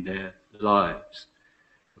in their lives.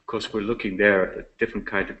 Of course, we're looking there at a different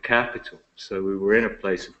kind of capital. So we were in a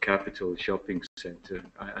place of capital, shopping centre.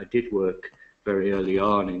 I did work very early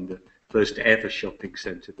on in the first ever shopping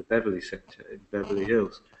centre, the Beverly Centre in Beverly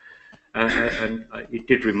Hills. And it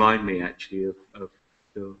did remind me actually of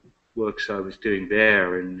the works I was doing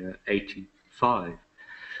there in '85.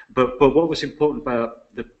 But what was important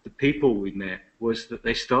about the people we met was that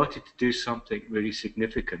they started to do something really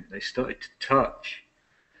significant. They started to touch.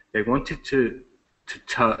 They wanted to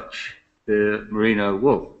touch the merino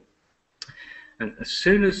wool. And as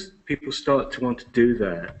soon as people start to want to do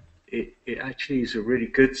that, it actually is a really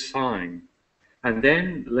good sign. And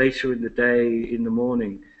then later in the day, in the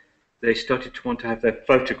morning, they started to want to have their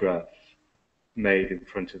photograph made in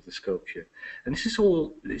front of the sculpture. And this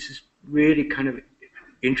is really kind of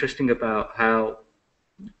interesting about how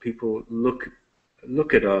people look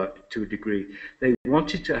at art to a degree. They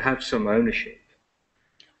wanted to have some ownership.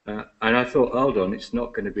 And I thought, hold on, it's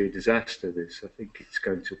not going to be a disaster, this. I think it's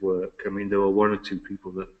going to work. I mean, there were one or two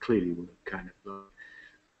people that clearly were kind of like,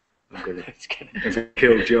 I'm going to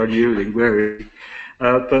kill John Newling, where is he?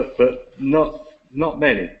 But not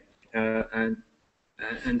many. And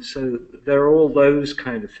so there are all those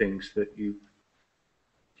kind of things that you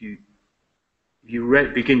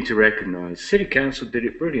begin to recognise. City Council did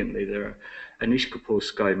it brilliantly. Anish Kapoor's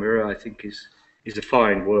Sky Mirror, I think, is a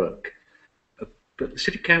fine work. But the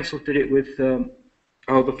City Council did it with the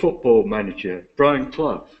football manager, Brian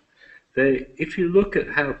Clough. If you look at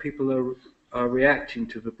how people are reacting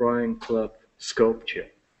to the Brian Clough sculpture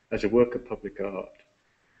as a work of public art,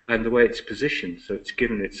 and the way it's positioned, so it's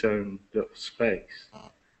given its own little space,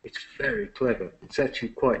 it's very clever. It's actually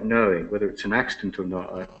quite knowing. Whether it's an accident or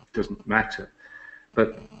not, it doesn't matter.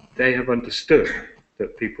 But they have understood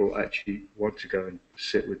that people actually want to go and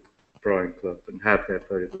sit with Brian Clough and have their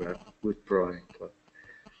photograph with Brian Clough.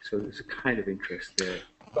 So there's a kind of interest there.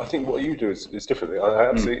 I think what you do is different.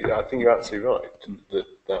 I think you're absolutely right.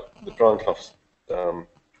 That the Brian Clough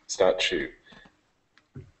statue,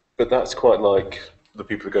 but that's quite like the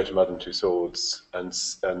people who go to Madame Tussauds and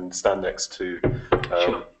stand next to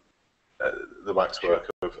the waxwork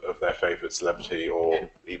of their favourite celebrity, or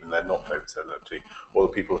even their not favourite celebrity, or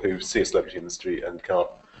the people who see a celebrity in the street and can't,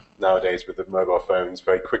 nowadays with the mobile phones,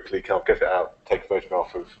 very quickly can't get it out, take a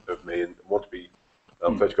photograph of me and want to be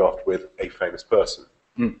photographed with a famous person.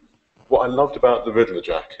 What I loved about the Riddler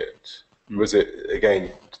jacket was it,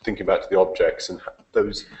 again, thinking back to the objects and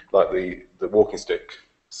those, like the walking sticks,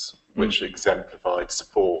 which exemplified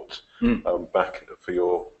support back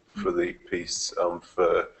for the piece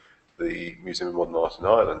for the Museum of Modern Art in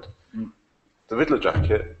Ireland. The Riddler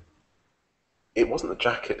jacket, it wasn't the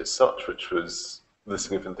jacket as such which was the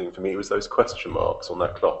significant thing for me. It was those question marks on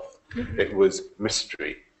that cloth. It was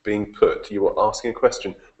mystery being put. You were asking a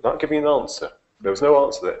question without giving an answer. There was no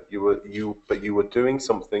answer there. But you were doing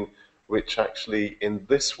something which actually in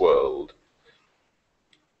this world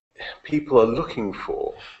people are looking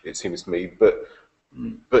for, it seems to me, but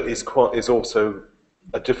is also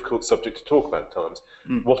a difficult subject to talk about at times.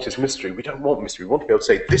 What is mystery? We don't want mystery. We want to be able to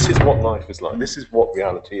say, this is what life is like, this is what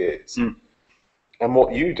reality is. And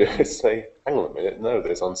what you do is say, hang on a minute, no,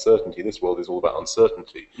 there's uncertainty. This world is all about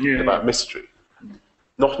uncertainty, about mystery.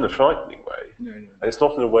 Not in a frightening way. No. And it's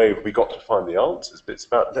not in a way we got to find the answers, but it's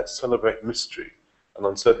about let's celebrate mystery and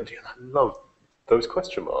uncertainty. And I love those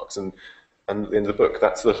question marks. And in the book,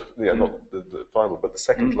 that's not the final, but the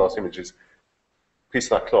second to last image is a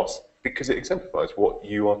piece of that cloth, because it exemplifies what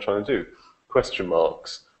you are trying to do. Question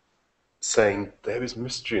marks saying there is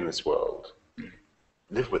mystery in this world.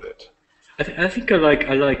 Live with it. I think I like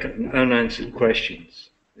unanswered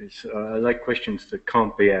questions. I like questions that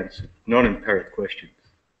can't be answered, non-imperative questions.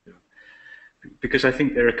 Because I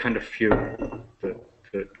think they're a kind of fuel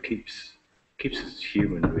that keeps us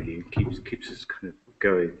human, really, and keeps us kind of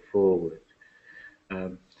going forward.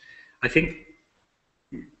 I think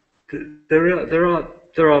there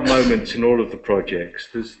are moments in all of the projects.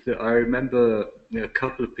 I remember a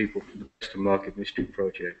couple of people from the Western Market Mystery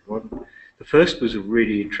Project. The first was a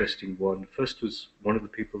really interesting one. The first was one of the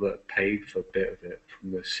people that paid for a bit of it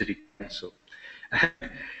from the City Council.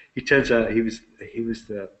 It turns out he was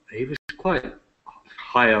quite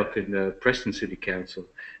high up in the Preston City Council,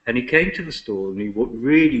 and he came to the store and he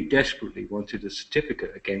really desperately wanted a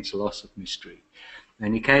certificate against loss of mystery.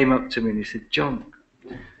 And he came up to me and he said, "John,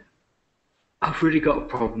 I've really got a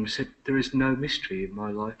problem." He said, "There is no mystery in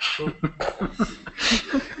my life at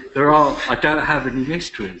all. I don't have any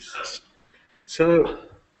mysteries." So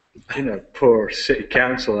poor city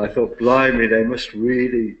council. I thought, blimey, there must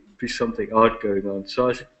really be something odd going on. So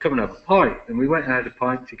I said, come and have a pint. And we went and had a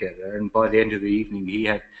pint together. And by the end of the evening, he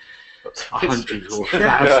had 100 or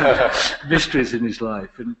 1,000 mysteries in his life.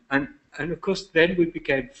 And of course, then we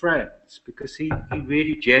became friends because he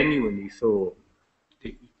really genuinely thought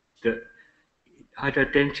that I'd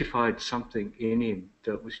identified something in him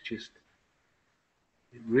that was just,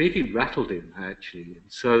 it really rattled him, actually. And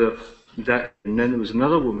so and then there was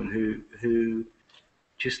another woman who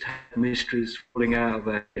just had mysteries falling out of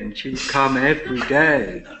her head, and she'd come every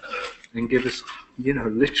day and give us,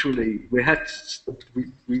 literally, we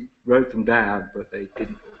wrote them down, but they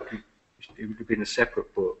didn't, it would have been a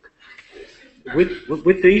separate book.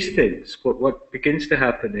 With these things, what begins to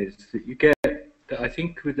happen is that you get, I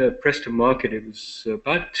think with the Preston Market, it was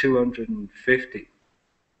about 250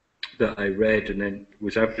 that I read, and then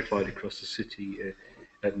was amplified across the city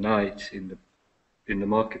at night in the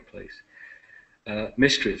marketplace.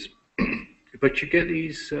 Mysteries. But you get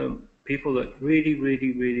these people that really,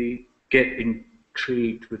 really, really get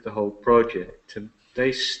intrigued with the whole project, and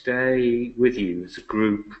they stay with you as a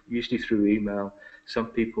group, usually through email. Some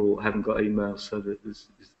people haven't got email, so that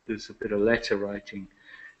there's a bit of letter writing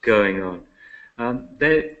going on.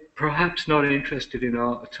 They're perhaps not interested in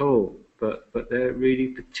art at all, but they're really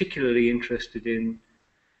particularly interested in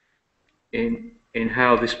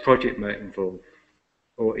how this project might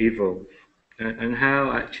evolve, and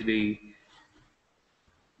how actually,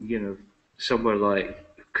 somewhere like,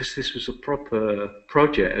 because this was a proper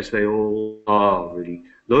project, as they all are really.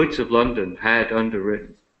 Lloyd's of London had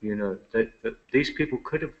underwritten, that these people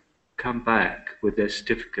could have come back with their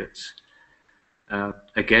certificates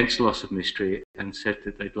against loss of mystery and said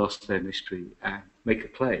that they'd lost their mystery and make a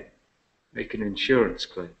claim, make an insurance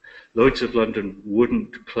claim. Lloyd's of London were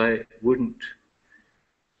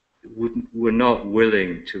not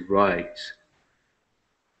willing to write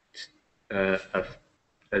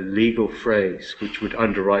a legal phrase which would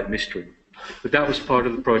underwrite mystery, but that was part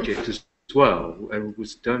of the project as well, and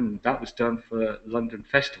that was done for London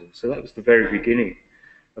Festival. So that was the very beginning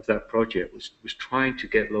of that project, was trying to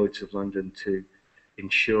get Lloyd's of London to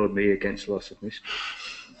insure me against loss of mystery.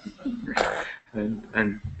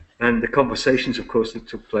 and the conversations, of course, that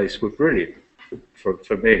took place were brilliant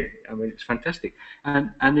for me. I mean, it's fantastic,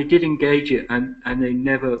 and they did engage it, and they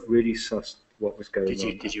never really sussed what was going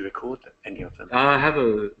on. Did you record any of them? I have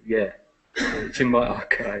it's in my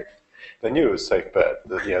archive. They knew it was a safe bet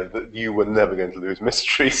that you were never going to lose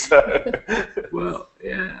mystery. So. Well,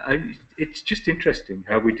 yeah, it's just interesting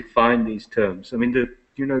how we define these terms. I mean, the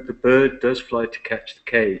bird does fly to catch the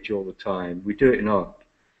cage all the time. We do it in art,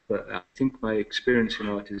 but I think my experience in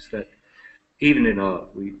art is that even in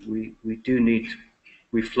art, we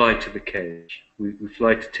fly to the cage. We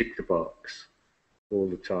fly to tick the box all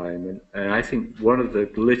the time, and I think one of the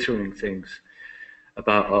glittering things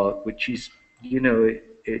about art, which is,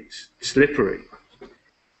 it's slippery,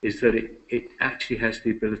 is that it actually has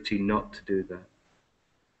the ability not to do that.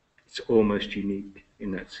 It's almost unique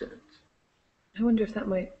in that sense. I wonder if that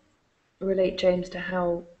might relate, James, to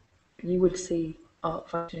how you would see art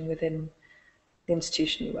functioning within the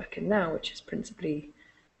institution you work in now, which is principally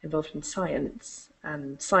involved in science,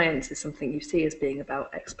 and science is something you see as being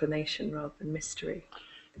about explanation rather than mystery.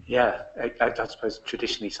 Yeah, I suppose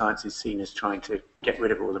traditionally science is seen as trying to get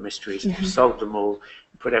rid of all the mysteries, solve them all,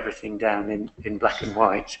 put everything down in black and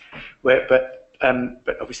white. But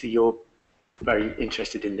obviously you're very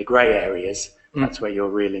interested in the grey areas. That's where your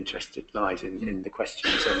real interest lies, in the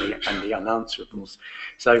questions and the unanswerables.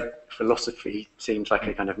 So philosophy seems like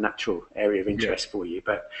a kind of natural area of interest for you,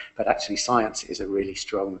 but actually science is a really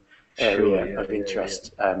strong area of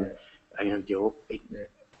interest.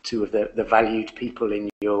 Two of the valued people in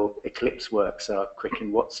your Eclipse works are Crick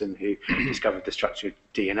and Watson, who discovered the structure of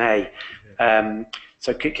DNA.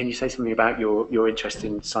 So can you say something about your interest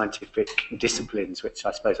in scientific disciplines, which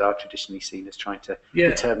I suppose are traditionally seen as trying to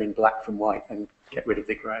determine black from white and get rid of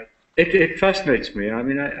the grey? It fascinates me. I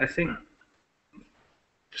mean, I think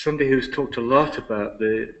somebody who's talked a lot about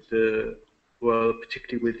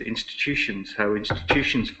particularly with institutions, how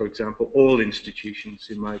institutions, for example, all institutions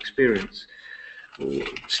in my experience,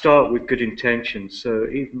 start with good intentions. So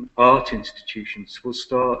even art institutions will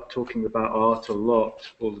start talking about art a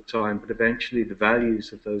lot all the time, but eventually the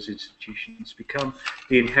values of those institutions become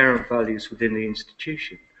the inherent values within the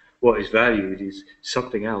institution. What is valued is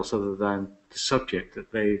something else other than the subject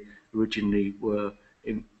that they originally were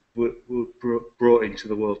brought into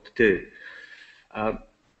the world to do.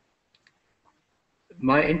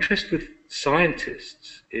 My interest with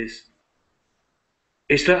scientists is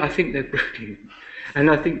It's that I think they're brilliant,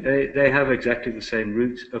 and I think they have exactly the same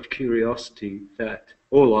roots of curiosity that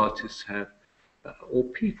all artists have, or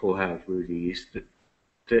people have really, is that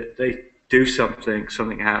they do something,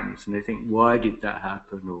 something happens, and they think, why did that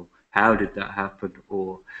happen, or how did that happen,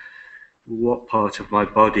 or what part of my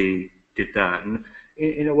body did that? And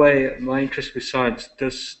in a way, my interest with science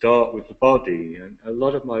does start with the body, and a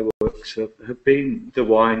lot of my works have been the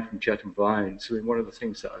wine from Chatham Vines. I mean, one of the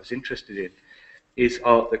things that I was interested in is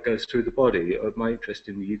art that goes through the body. My interest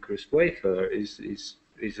in the Eucharist wafer is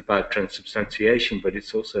about transubstantiation, but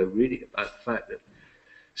it's also really about the fact that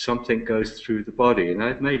something goes through the body. And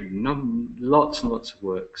I've made lots and lots of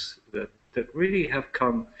works that really have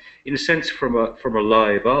come, in a sense, from a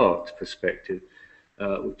live art perspective,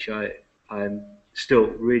 which I'm still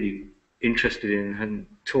really interested in and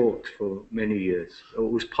taught for many years, or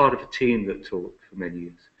was part of a team that taught for many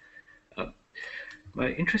years. My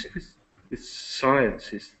interest with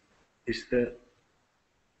science is that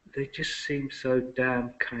they just seem so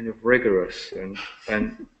damn kind of rigorous and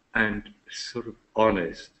sort of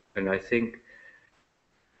honest. And I think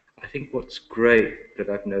what's great that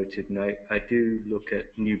I've noted, and I do look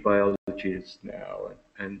at new biologies now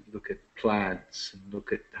and look at plants and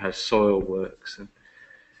look at how soil works, and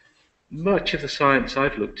much of the science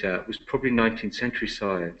I've looked at was probably 19th century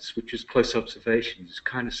science, which is close observations,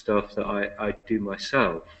 kind of stuff that I do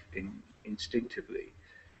myself instinctively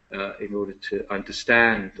in order to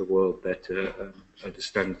understand the world better,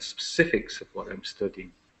 understand the specifics of what I'm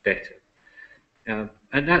studying better. And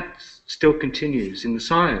that still continues in the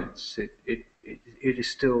science. It's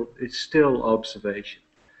still observation.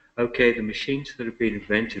 Okay, the machines that have been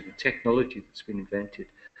invented, the technology that's been invented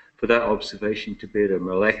for that observation to be at a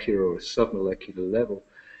molecular or a submolecular level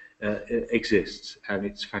exists, and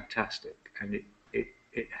it's fantastic, and it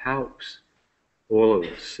helps all of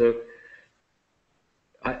us. So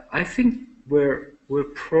I think we're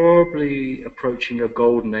probably approaching a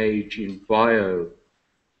golden age in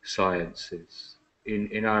biosciences,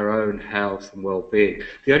 in our own health and well-being.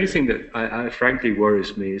 The only thing that I frankly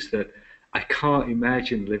worries me is that I can't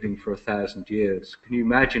imagine living for 1,000 years. Can you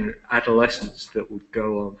imagine adolescence that would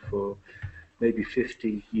go on for maybe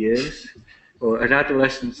 50 years? Or an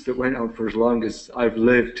adolescence that went on for as long as I've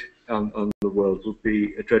lived on the world would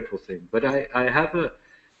be a dreadful thing. But I have a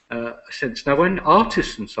sense. Now, when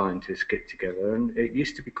artists and scientists get together, and it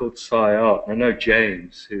used to be called Sci Art, I know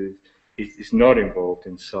James, who is not involved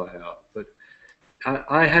in Sci Art, but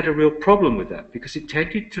I had a real problem with that, because it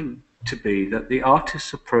tended to be that the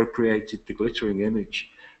artists appropriated the glittering image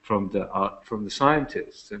from the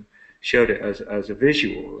scientists and showed it as a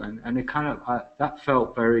visual, and it kind of that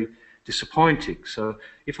felt very disappointing. So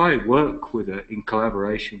if I work in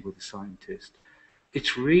collaboration with a scientist,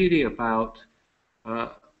 it's really about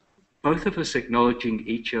both of us acknowledging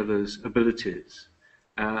each other's abilities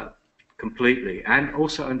completely, and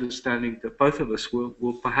also understanding that both of us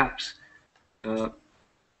will perhaps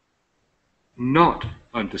not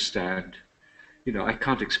understand. You know, I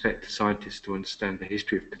can't expect a scientist to understand the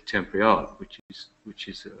history of contemporary art, which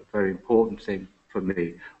is a very important thing for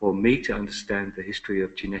me, or me to understand the history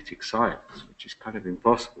of genetic science, which is kind of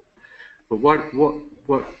impossible. But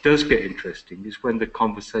what does get interesting is when the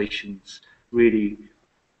conversations really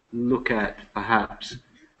look at perhaps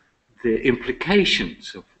the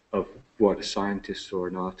implications of what a scientist or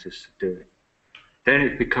an artist are doing. Then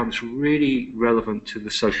it becomes really relevant to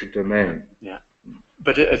the social domain. Yeah,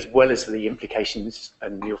 but as well as the implications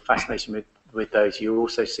and your fascination with those, you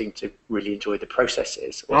also seem to really enjoy the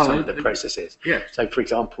processes, or some of the processes. Yeah. So, for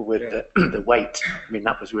example, with the weight, I mean,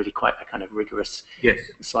 that was really quite a kind of rigorous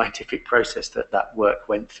scientific process that work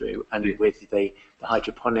went through, and with the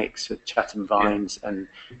hydroponics, with Chatham Vines, and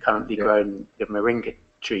currently grown the moringa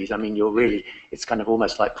trees. I mean, it's kind of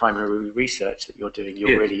almost like primary research that you're doing.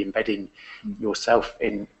 You're really embedding yourself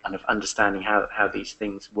in kind of understanding how these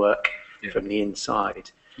things work from the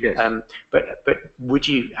inside. Yes. But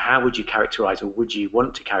how would you characterize, or would you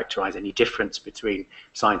want to characterize, any difference between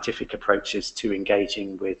scientific approaches to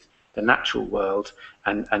engaging with the natural world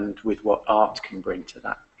and with what art can bring to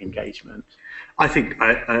that engagement? I think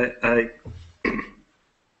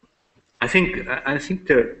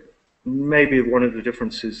that maybe one of the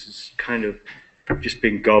differences is kind of just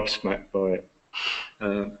being gobsmacked by it.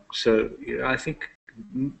 So I think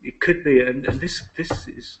it could be, and this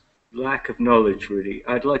is lack of knowledge, really.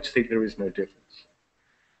 I'd like to think there is no difference.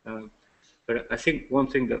 But I think one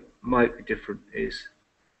thing that might be different is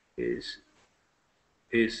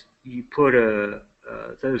you put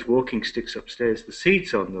those walking sticks upstairs, the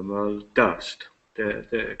seeds on them are dust.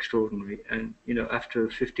 They're extraordinary. And, you know, after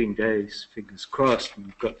 15 days, fingers crossed, and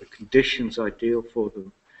you've got the conditions ideal for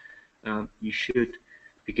them, you should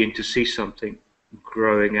begin to see something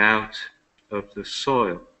growing out of the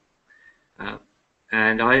soil.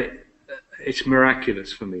 And it's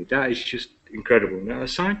miraculous for me. That is just incredible. Now, a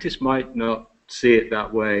scientist might not see it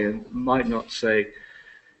that way and might not say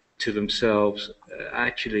to themselves,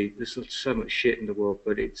 actually, there's so much shit in the world,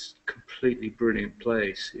 but it's a completely brilliant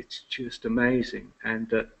place. It's just amazing. And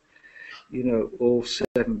that, you know, all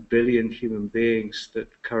 7 billion human beings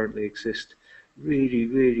that currently exist really,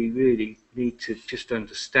 really, really need to just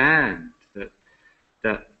understand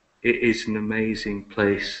that it is an amazing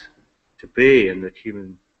place to be, and that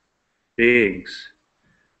human beings,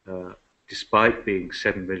 despite being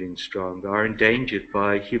 7 million strong, are endangered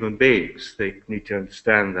by human beings. They need to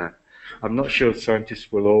understand that. I'm not sure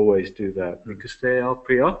scientists will always do that, because they are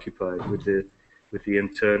preoccupied with the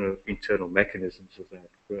internal mechanisms of that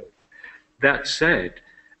growth. That said,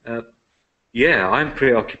 yeah, I'm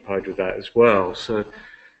preoccupied with that as well. So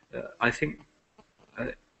I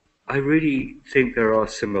really think there are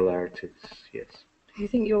similarities. Yes. Do you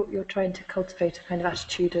think you're trying to cultivate a kind of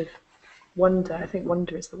attitude of wonder? I think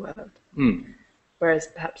wonder is the word. Whereas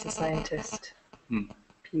perhaps a scientist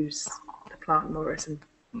views the plant more as a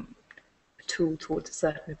tool towards a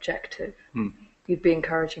certain objective. You'd be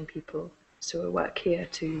encouraging people to work here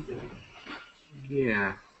to...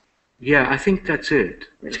 Yeah, I think that's it.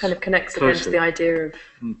 Which kind of connects again to the idea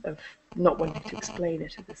of not wanting to explain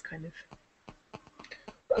it, of this kind of...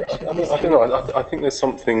 I don't know. I think there's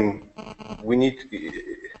something we need.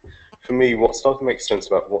 For me, what started to make sense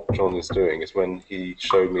about what John is doing is when he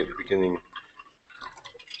showed me at the beginning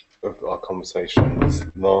of our conversations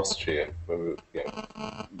last year, when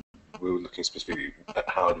we were looking specifically at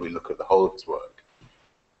how do we look at the whole of his work.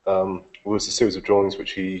 Was a series of drawings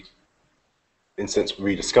which he, in a sense,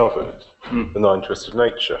 rediscovered the Nine Twisted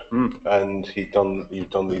Nature, and you'd done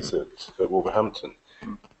these at Wolverhampton,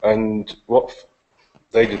 and what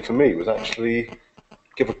they did for me was actually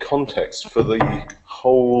give a context for the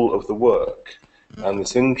whole of the work and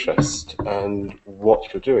this interest and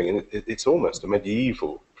what you're doing. And it's almost a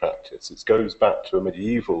medieval practice. It goes back to a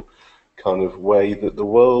medieval kind of way that the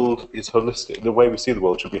world is holistic. The way we see the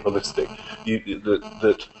world should be holistic.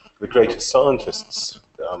 That the greatest scientists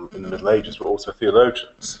in the Middle Ages were also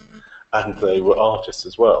theologians, and they were artists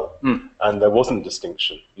as well. And there wasn't a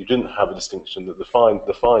distinction. You didn't have a distinction that the fine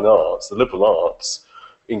arts, the liberal arts,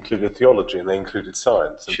 included theology, and they included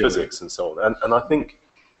science and physics and so on. And I think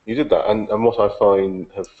you did that. And what I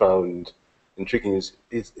have found intriguing is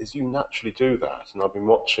you naturally do that. And I've been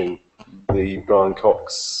watching the Brian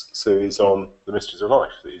Cox series on the mysteries of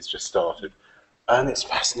life that he's just started, and it's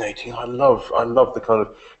fascinating. I love the kind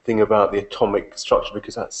of thing about the atomic structure,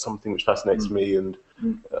 because that's something which fascinates me and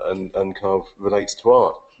kind of relates to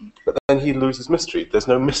art. But then he loses mystery. There's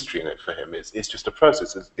no mystery in it for him. It's just a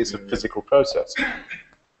process. It's a physical process.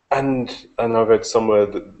 And I read somewhere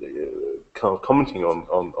that kind of commenting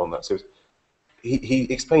on that series, he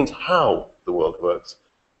explains how the world works,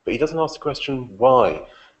 but he doesn't ask the question why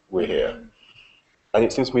we're here. And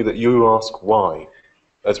it seems to me that you ask why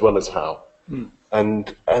as well as how.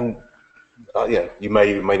 And yeah, you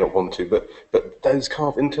may not want to, but those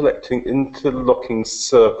kind of interlocking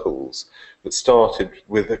circles that started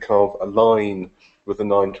with a kind of a line with the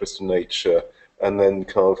Nine Twisted Nature, and then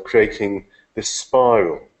kind of creating this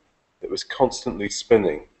spiral that was constantly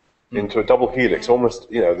spinning into a double helix, almost,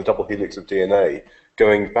 the double helix of DNA,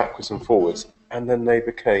 going backwards and forwards, and then they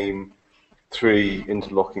became 3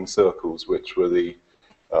 interlocking circles, which were the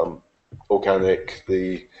organic,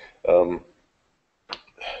 the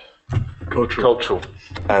cultural,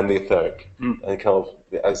 and the etheric, and kind of,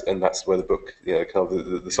 and that's where the book, kind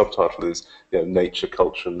of the subtitle is, nature,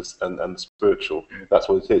 culture, and the spiritual. That's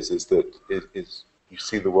what it is that you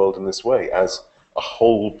see the world in this way as a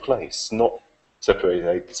whole place, not separate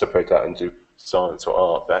out into science or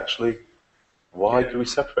art, but actually, why do we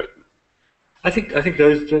separate them? I think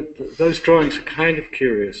those drawings are kind of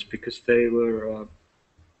curious, because they were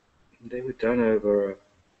done over a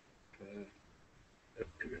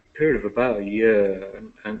period of about a year,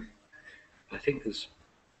 and I think there's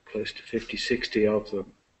close to 50, 60 of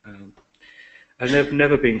them, and they've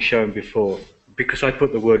never been shown before, because I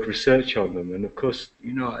put the word research on them, and of course,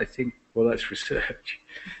 I think, well, that's research,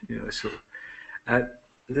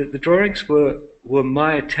 the drawings were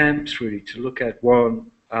my attempts really to look at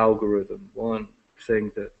one algorithm, one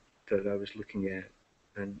thing that I was looking at,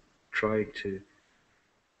 and trying to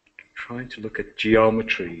look at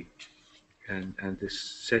geometry and this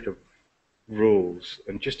set of rules,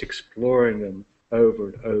 and just exploring them over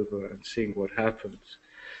and over and seeing what happens.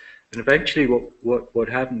 And eventually what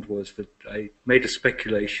happened was that I made a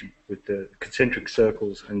speculation with the concentric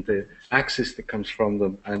circles and the axis that comes from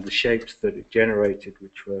them and the shapes that it generated,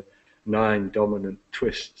 which were 9 dominant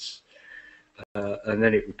twists, and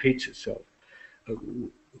then it repeats itself. We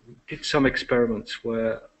did some experiments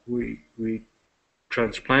where we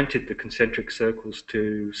transplanted the concentric circles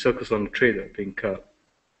to circles on a tree that had been cut,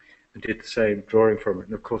 and did the same drawing from it.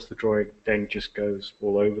 And of course the drawing then just goes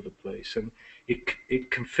all over the place, and it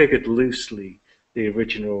configured loosely the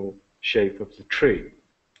original shape of the tree.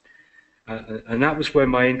 And that was where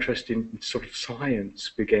my interest in sort of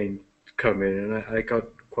science began to come in, and I got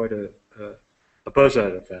quite a buzz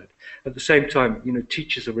out of that. At the same time, you know,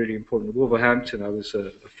 teachers are really important. At Wolverhampton, I was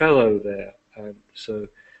a fellow there, and so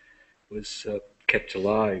was kept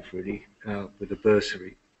alive, really, with a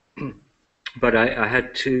bursary. But I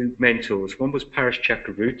had 2 mentors. One was Paris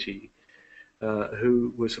Chakravorty,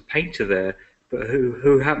 who was a painter there, but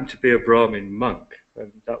who happened to be a Brahmin monk,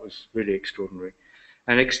 and that was really extraordinary.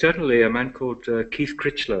 And externally, a man called Keith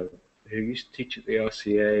Critchlow, who used to teach at the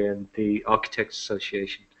RCA and the Architects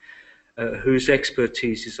Association, whose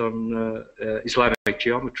expertise is on Islamic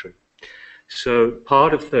geometry. So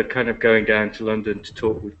part of the kind of going down to London to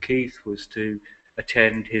talk with Keith was to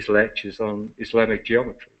attend his lectures on Islamic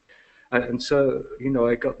geometry. And so, you know,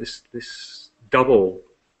 I got this double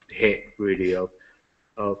hit, really, of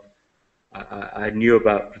I knew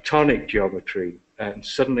about Platonic geometry, and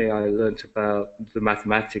suddenly I learnt about the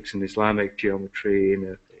mathematics and Islamic geometry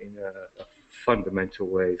in a fundamental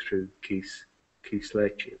way through Keith's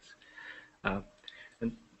lectures.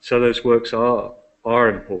 And so those works are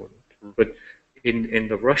important, but in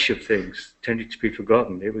the rush of things, tended to be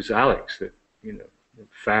forgotten. It was Alex that, you know,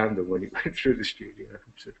 found them when he went through the studio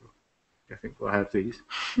and said, well, I think we'll have these.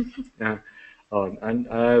 And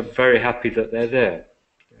I'm very happy that they're there.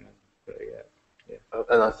 But yeah.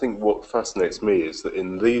 And I think what fascinates me is that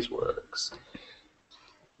in these works,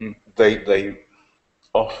 they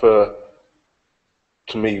offer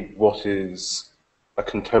to me what is a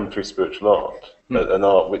contemporary spiritual art, an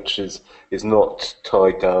art which is not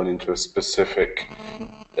tied down into a specific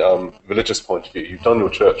religious point of view. You've done your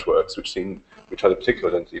church works, which had a particular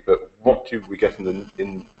identity, but what do we get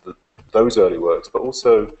in those early works, but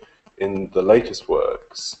also in the latest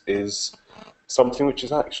works, is something which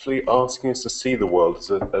is actually asking us to see the world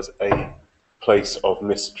as a place of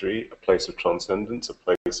mystery, a place of transcendence, a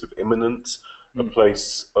place of immanence, a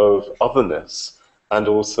place of otherness, and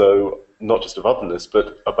also not just of otherness,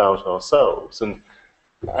 but about ourselves.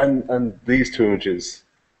 And these 2 images,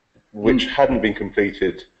 which hadn't been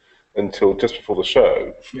completed until just before the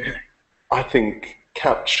show, I think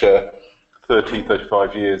capture 30,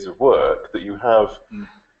 35 years of work, that you have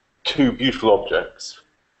 2 beautiful objects.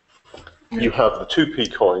 You have the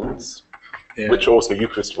 2p coins, which are also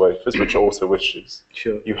Eucharist wafers, which are also wishes.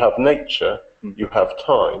 Sure. You have nature, you have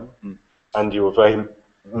time, and you are very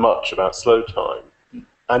much about slow time.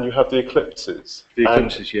 And you have the eclipses. The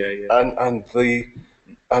eclipses,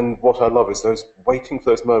 And what I love is those waiting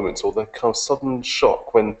for those moments, or the kind of sudden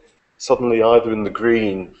shock when suddenly either in the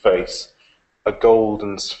green face a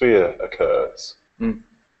golden sphere occurs,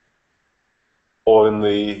 or in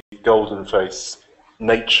the golden face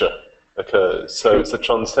nature occurs. So it's the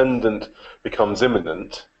transcendent becomes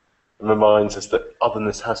immanent, and reminds us that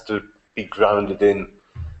otherness has to be grounded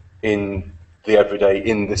in the everyday,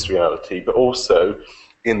 in this reality, but also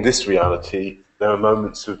in this reality there are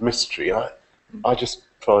moments of mystery. I just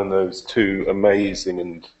find those 2 amazing,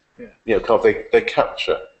 and you know, kind of they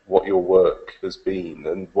capture what your work has been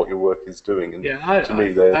and what your work is doing. And to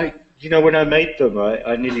me, they're... you know, when I made them,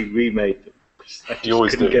 I nearly remade them. I just you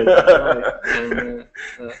always couldn't do. Get them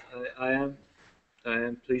right. And I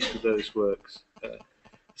am pleased with those works.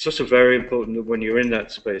 It's also very important that when you're in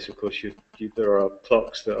that space, of course, there are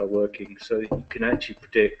clocks that are working, so you can actually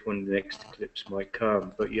predict when the next eclipse might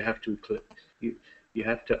come. But you have to you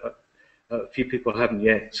have to. A few people haven't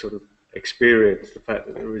yet sort of experienced the fact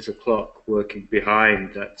that there is a clock working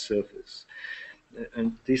behind that surface.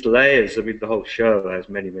 And these layers, I mean, the whole show has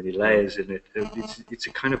many, many layers in it. It's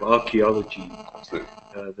a kind of archaeology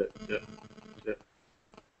that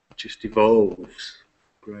just evolves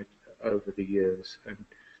right over the years. And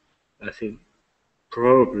I think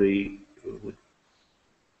probably with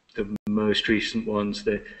the most recent ones,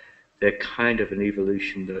 they're kind of an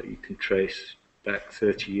evolution that you can trace back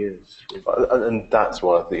 30 years. And that's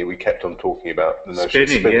why I think we kept on talking about the notion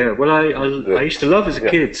spinning, of spinning. Yeah. Well, I used to love as a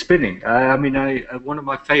kid spinning. I mean, one of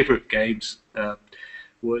my favourite games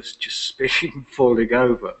was just spinning, falling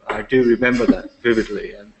over. I do remember that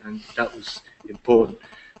vividly, and that was important.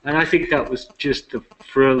 And I think that was just the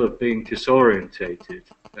thrill of being disorientated.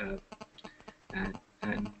 And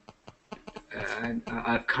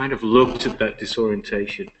I've kind of looked at that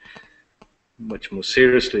disorientation much more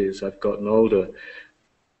seriously as I've gotten older.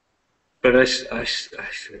 But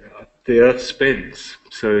the Earth spins,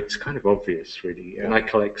 so it's kind of obvious, really. And I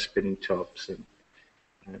collect spinning tops, and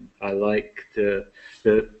I like the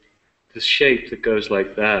shape that goes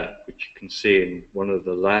like that, which you can see in one of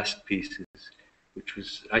the last pieces, which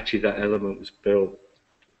was actually, that element was built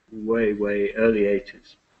way early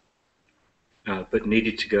 80s, but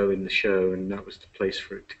needed to go in the show, and that was the place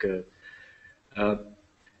for it to go.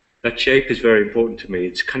 That shape is very important to me.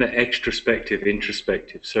 It's kind of extrospective,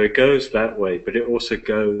 introspective. So it goes that way, but it also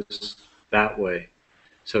goes that way.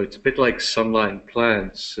 So it's a bit like sunlight and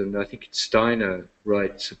plants, and I think it's Steiner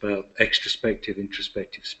writes about extrospective,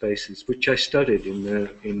 introspective spaces, which I studied in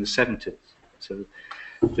the 70s. So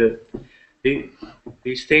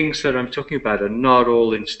these things that I'm talking about are not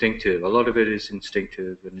all instinctive. A lot of it is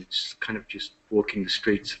instinctive, and it's kind of just walking the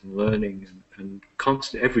streets and learning and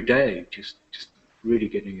constant every day, just really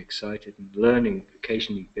getting excited and learning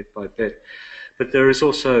occasionally bit by bit. But there is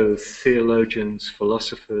also theologians,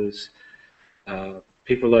 philosophers,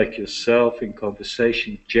 people like yourself in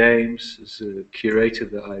conversation. James is a curator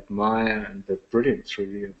that I admire, and the brilliance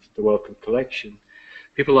really of the Wellcome Collection.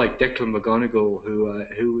 People like Declan McGonigal,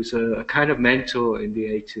 who was a kind of mentor in the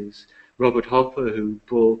 80s. Robert Hopper, who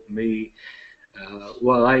brought me,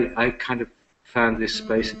 I kind of found this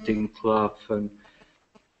space at Dean Clough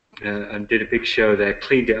and did a big show there,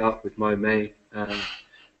 cleaned it up with my mate,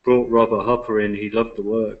 brought Robert Hopper in. He loved the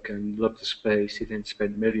work and loved the space. He then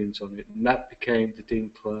spent millions on it, and that became the Dean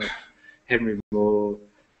Clough, Henry Moore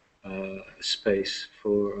space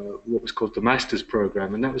for what was called the Masters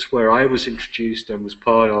Program, and that was where I was introduced and was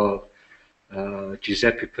part of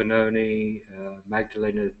Giuseppe Pannoni,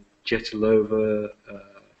 Magdalena Jetilova,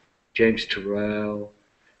 James Terrell,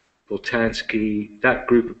 Boltanski, that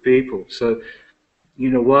group of people. So, you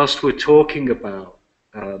know, whilst we're talking about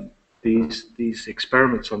these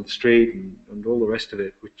experiments on the street and all the rest of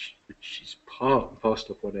it, which is part and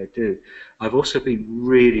parcel of what I do, I've also been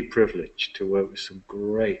really privileged to work with some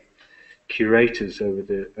great curators over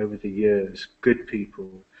the years, good people,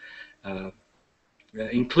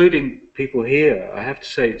 including people here. I have to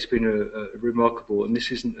say it's been a remarkable, and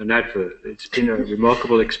this isn't an advert, it's been a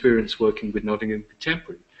remarkable experience working with Nottingham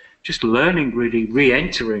Contemporary. Just learning, really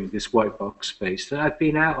re-entering this white box space that I've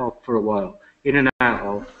been out of for a while, in and out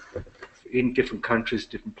of, in different countries,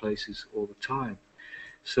 different places all the time.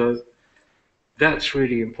 So that's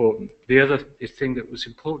really important. The other thing that was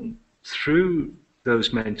important through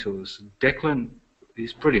those mentors, Declan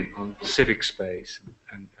is brilliant on civic space,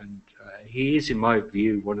 and he is, in my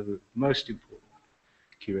view, one of the most important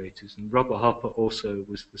curators. And Robert Hopper also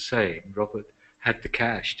was the same. Robert had the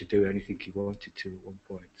cash to do anything he wanted to at one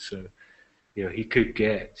point. So, you know, he could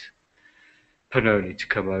get Pannoni to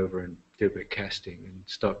come over and do a bit of casting and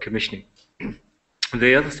start commissioning.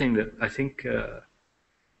 The other thing that I think, no,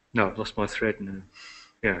 I've lost my thread now.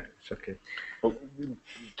 Yeah, it's okay. Well,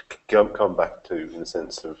 come back to, in the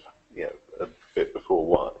sense of, you know, a bit before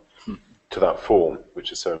one, to that form,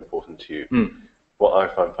 which is so important to you. What I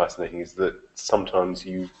find fascinating is that sometimes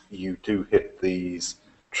you do hit these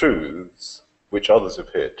truths which others have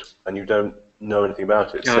hit, and you don't know anything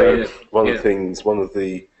about it. One of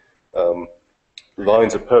the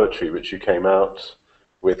lines of poetry which you came out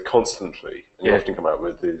with constantly, and you often come out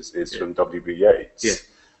with, is from W.B. Yeats,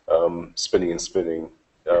 spinning and spinning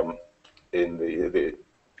in the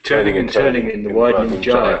turning and turning in the widening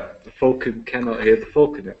gyre. The falcon cannot hear the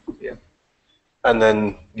falconer. Yeah. And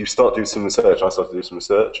then you start doing some research. I started to do some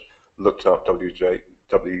research, looked up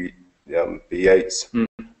W.B. Yeats,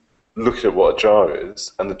 looked at what a jar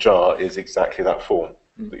is, and the jar is exactly that form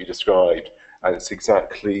that you described, and it's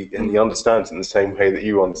exactly, and he understands it in the same way that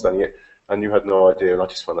you understand it, and you had no idea, and I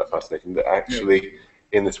just find that fascinating, that actually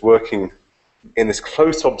in this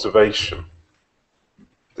close observation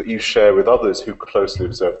that you share with others who closely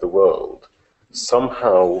observe the world,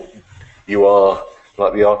 somehow you are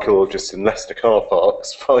like the archaeologists in Leicester car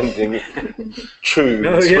parks finding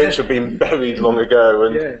truths which have been buried long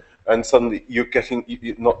ago, and suddenly you're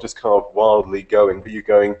not just kind of wildly going, but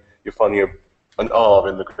you're finding an R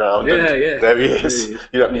in the ground, and there he is.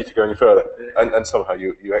 You don't need to go any further, and somehow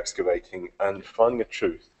you're excavating and finding a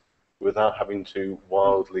truth without having to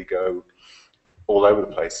wildly go all over the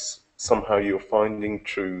place. Somehow you're finding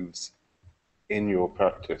truths in your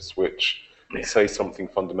practice which say something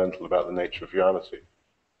fundamental about the nature of reality.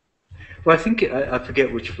 Well, I think, I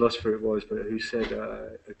forget which philosopher it was, but who said,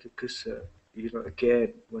 because, you know,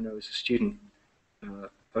 again, when I was a student,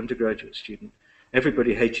 undergraduate student,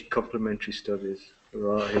 everybody hated complementary studies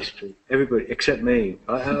or art history. Everybody, except me.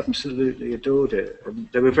 I absolutely adored it. And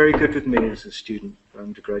they were very good with me as a student,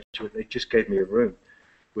 undergraduate. They just gave me a room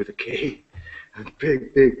with a key, a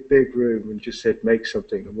big room, and just said, make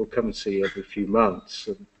something, and we'll come and see you every few months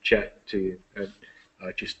and chat to you. And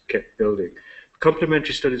I just kept building.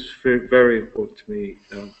 Complementary studies was very, very important to me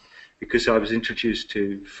because I was introduced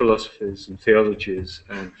to philosophers and theologies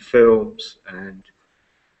and films and,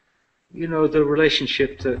 you know, the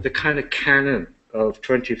relationship, the kind of canon of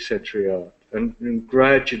 20th century art. And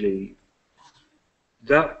gradually,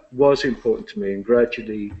 that was important to me, and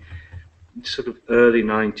gradually, sort of early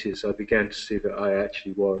 90s, I began to see that I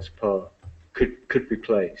actually was could be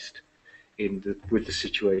placed with the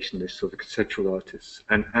situation, this sort of conceptual artists,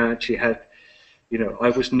 and I actually had, you know, I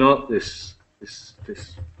was not this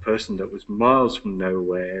person that was miles from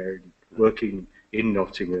nowhere, working in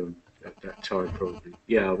Nottingham at that time, probably.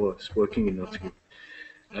 Yeah, I was working in Nottingham,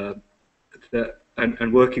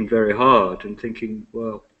 and working very hard and thinking,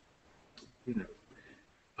 well, you know,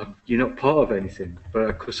 you're not part of anything, but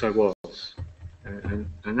of course I was, and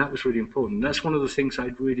that was really important. That's one of the things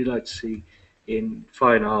I'd really like to see in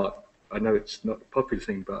fine art. I know it's not a popular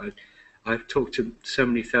thing, but I've talked to so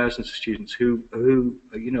many thousands of students who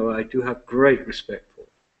you know, I do have great respect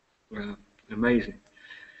for. Amazing.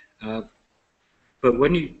 But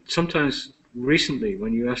when you sometimes recently,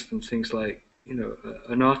 when you ask them things like, you know,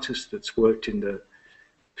 an artist that's worked in the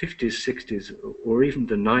 50s, 60s, or even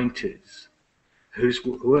the 90s, who's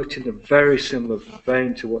worked in a very similar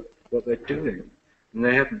vein to what they're doing, and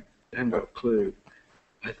they haven't got a clue.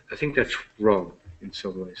 I think that's wrong in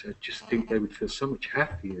some ways. I just think they would feel so much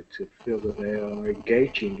happier to feel that they are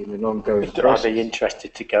engaging in an ongoing process. Are they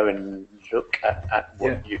interested to go and look at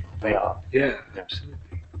what they are? Yeah,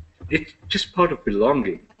 absolutely. It's just part of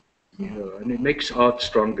belonging, you know, and it makes art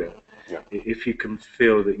stronger if you can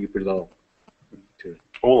feel that you belong to it.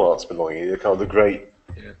 All art's belonging. They're kind of the great,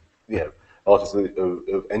 artists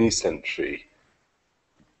of any century.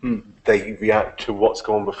 They react to what's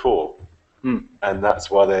gone before, and that's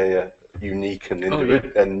why they're unique and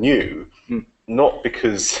and new. Not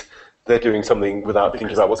because they're doing something without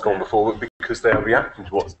thinking about what's gone before, but because they are reacting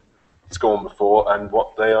to what's gone before and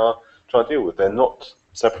what they are trying to deal with. They're not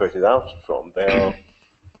separated out from. They are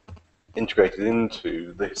integrated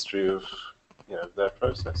into the history of, you know, their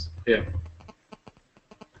process. Yeah.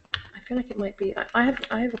 I feel like it might be. I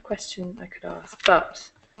have a question I could ask,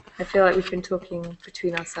 but I feel like we've been talking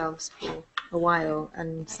between ourselves for a while,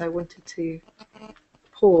 and so I wanted to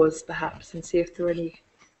pause perhaps and see if there were any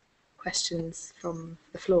questions from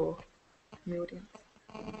the floor, from the audience.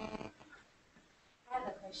 I have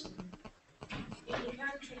a question. In the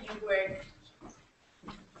country you work.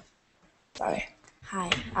 Sorry. Hi.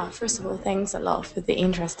 First of all, thanks a lot for the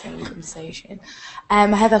interesting conversation. I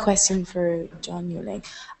have a question for John Newling.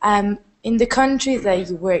 In the countries that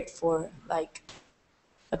you worked for, like,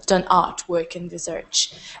 have done artwork and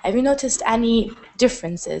research, have you noticed any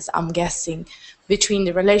differences, I'm guessing, between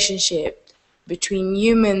the relationship between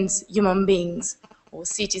human beings or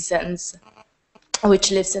citizens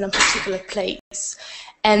which lives in a particular place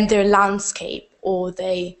and their landscape or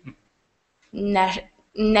their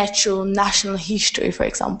natural national history, for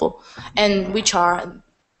example, and which are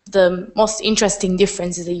the most interesting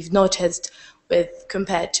differences that you've noticed with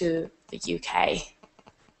compared to the UK?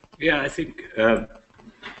 Yeah, I think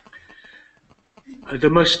the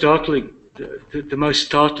most startling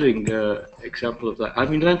example of that. I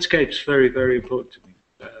mean, landscape's very, very important to me.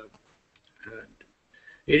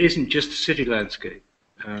 It isn't just a city landscape,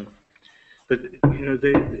 but you know,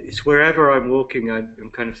 it's wherever I'm walking,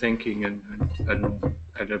 I'm kind of thinking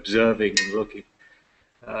and observing and looking.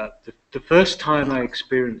 The first time I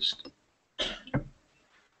experienced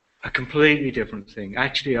a completely different thing,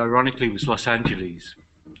 actually, ironically, was Los Angeles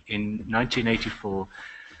in 1984.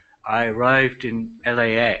 I arrived in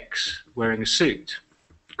LAX wearing a suit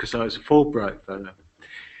because I was a Fulbright fellow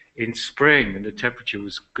in spring, and the temperature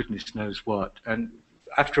was goodness knows what. And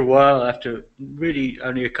after a while, after really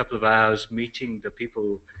only a couple of hours meeting the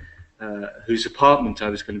people whose apartment I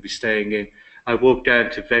was going to be staying in, I walked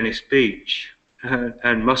down to Venice Beach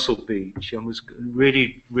and Muscle Beach, and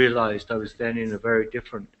really realized I was then in a very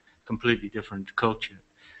different, completely different culture,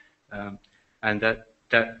 and that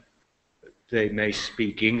they may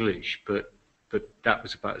speak English, but that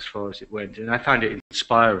was about as far as it went. And I found it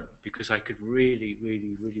inspiring because I could really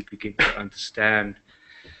begin to understand.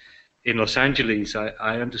 In Los Angeles,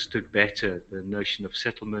 I understood better the notion of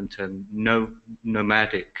settlement and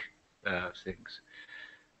nomadic things,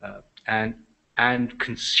 and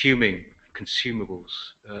consuming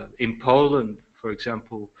consumables. In Poland, For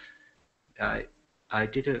example, I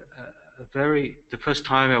did the first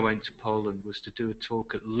time I went to Poland was to do a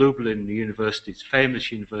talk at Lublin University, it's a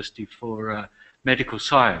famous university for medical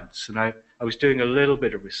science, and I was doing a little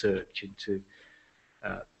bit of research into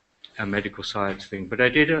a medical science thing, but I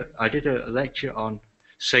did a lecture on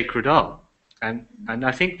sacred art, and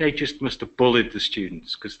I think they just must have bullied the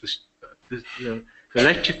students, because the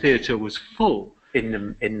lecture theatre was full.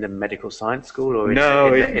 In the medical science school, or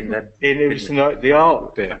no, it was the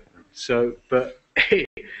art bit. So, but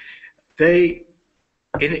they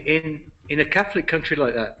in a Catholic country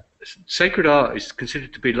like that, sacred art is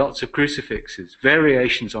considered to be lots of crucifixes,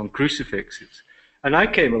 variations on crucifixes. And I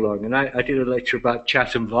came along and I did a lecture about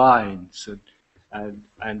Chatham vines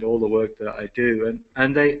and all the work that I do,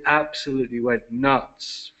 and they absolutely went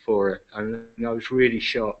nuts for it. And I was really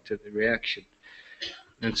shocked at the reaction,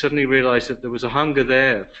 and suddenly realized that there was a hunger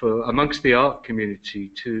there for amongst the art community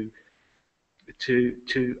to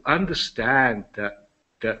understand that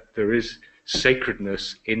there is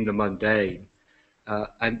sacredness in the mundane,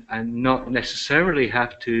 and not necessarily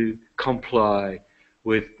have to comply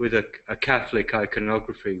with a Catholic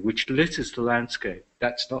iconography which litters the landscape.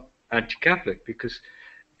 That's not anti-Catholic, because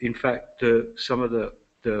in fact some of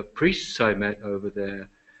the priests I met over there,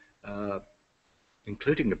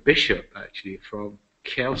 including the bishop actually from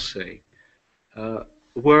Kelsey,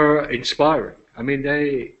 were inspiring. I mean,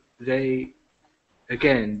 they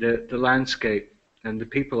again, the landscape and the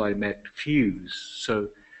people I met fuse. So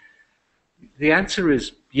the answer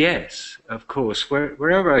is yes, of course.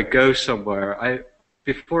 Wherever I go somewhere,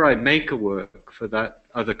 before I make a work for that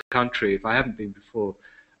other country, if I haven't been before,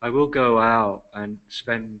 I will go out and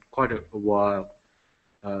spend quite a while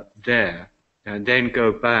there, and then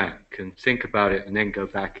go back and think about it, and then go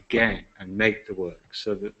back again and make the work.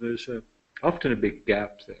 So that there's often a big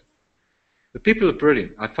gap there. The people are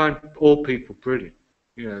brilliant. I find all people brilliant.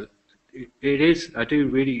 You know, it is. I do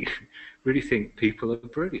really, really think people are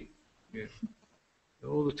brilliant. Yeah,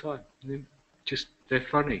 all the time. They're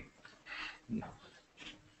funny.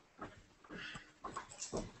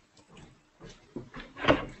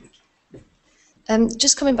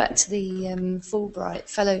 Just coming back to the Fulbright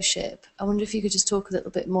Fellowship, I wonder if you could just talk a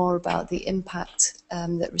little bit more about the impact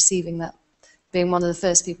that receiving that, being one of the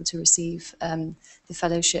first people to receive the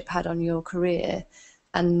fellowship, had on your career.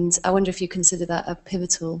 And I wonder if you consider that a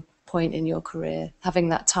pivotal point in your career, having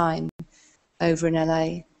that time over in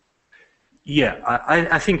LA. Yeah,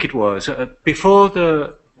 I think it was. Before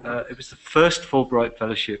it was the first Fulbright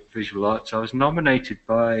Fellowship Visual Arts, I was nominated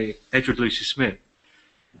by Edward Lucy Smith.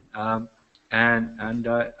 And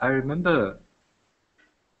I remember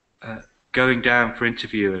going down for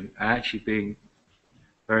interview and actually being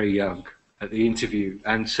very young at the interview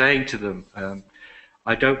and saying to them,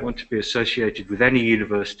 I don't want to be associated with any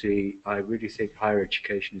university. I really think higher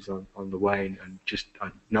education is on the wane, and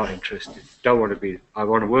I'm not interested. Don't want to be. I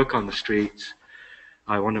want to work on the streets.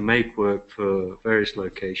 I want to make work for various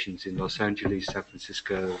locations in Los Angeles, San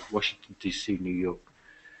Francisco, Washington, D.C., New York.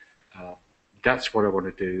 That's what I want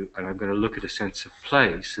to do, and I'm going to look at a sense of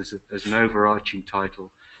place as an overarching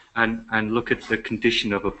title, and look at the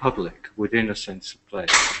condition of a public within a sense of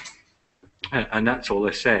place. And that's all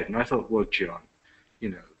they said. And I thought, well, John,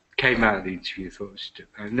 came out of the interview, thought it was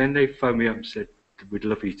stupid. And then they phoned me up and said, we'd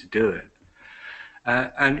love you to do it.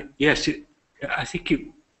 And yes, I think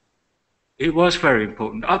it was very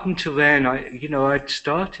important. Up until then, I'd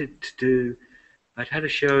started to do, I'd had a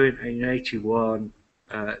show in 81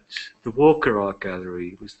 at the Walker Art Gallery.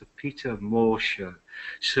 It was the Peter Moore show.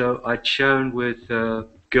 So I'd shown with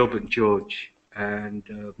Gilbert George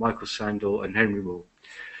and Michael Sandel and Henry Moore.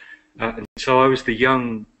 And so I was the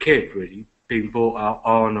young kid, really, being brought out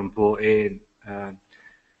on and brought in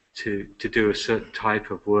to do a certain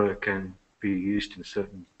type of work and be used in a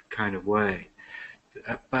certain kind of way.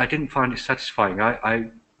 But I didn't find it satisfying.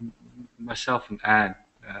 I myself and Anne,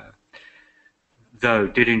 though,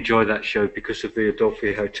 did enjoy that show because of the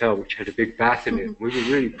Adelphi Hotel, which had a big bath in it. We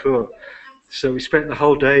were really poor. So we spent the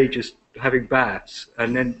whole day just having baths,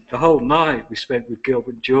 and then the whole night we spent with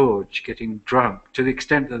Gilbert George getting drunk, to the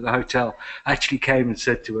extent that the hotel actually came and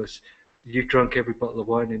said to us, "You drunk every bottle of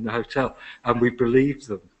wine in the hotel," and we believed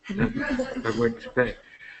them and went to bed.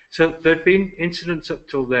 So there'd been incidents up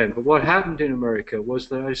till then, but what happened in America was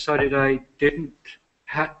that I decided I didn't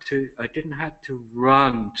have to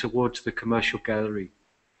run towards the commercial gallery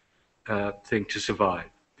thing to survive.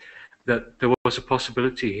 That there was a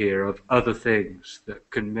possibility here of other things that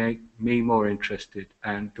can make me more interested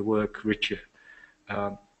and the work richer,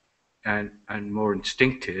 and more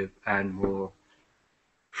instinctive and more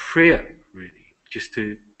freer, really. just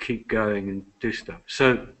to keep going and do stuff.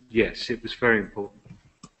 So yes, it was very important.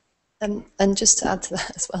 And just to add to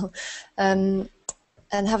that as well, and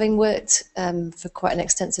having worked for quite an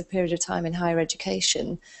extensive period of time in higher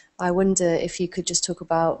education, I wonder if you could just talk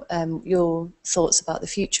about your thoughts about the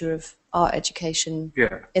future of art education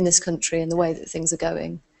in this country and the way that things are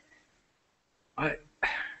going.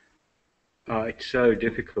 It's so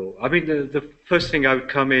difficult. I mean, the first thing I would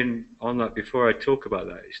come in on that before I talk about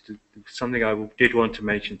that is something I did want to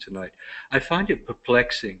mention tonight. I find it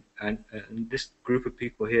perplexing, and this group of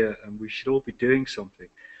people here, and we should all be doing something,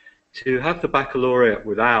 to have the baccalaureate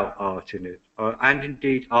without art in it, and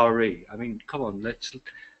indeed RE. I mean, come on, let's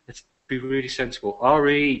be really sensible.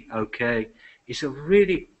 RE, okay, it's a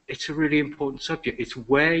really important subject. It's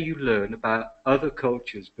where you learn about other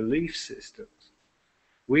cultures' belief systems.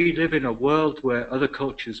 We live in a world where other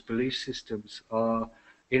cultures' belief systems are,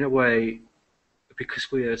 in a way, because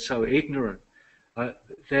we are so ignorant,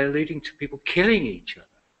 they're leading to people killing each other.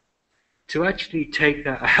 To actually take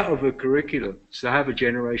that out of a curriculum, to have a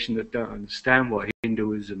generation that don't understand what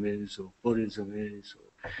Hinduism is or Buddhism is,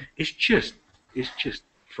 it's just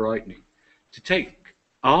frightening. To take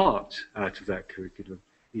art out of that curriculum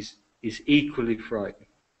is equally frightening.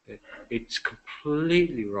 It's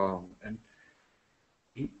completely wrong, and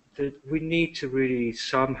we need to really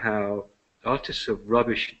somehow, artists are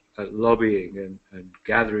rubbish at lobbying and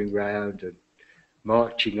gathering round and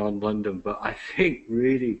marching on London, but I think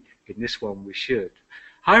really in this one we should.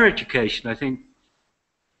 Higher education, I think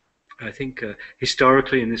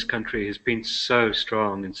historically in this country has been so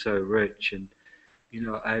strong and so rich, and you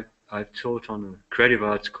know, I've taught on a creative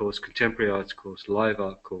arts course, contemporary arts course, live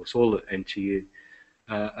art course, all at NTU,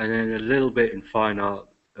 and then a little bit in fine art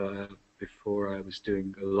before I was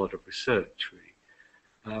doing a lot of research,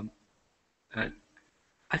 really. And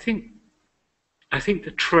I think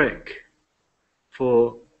the trick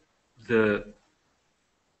for the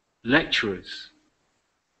lecturers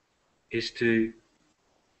is to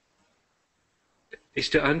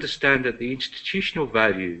understand that the institutional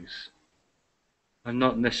values are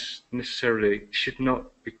not necessarily, should not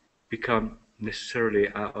become necessarily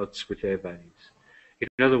at odds with their values.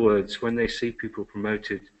 In other words, when they see people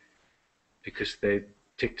promoted because they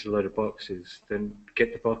ticked a lot of boxes, then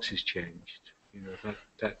get the boxes changed. You know,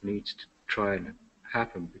 that needs to try and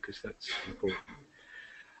happen, because that's important.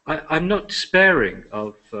 I'm not despairing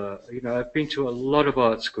of, you know, I've been to a lot of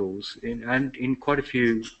art schools and in quite a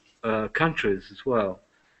few countries as well.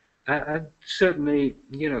 And certainly,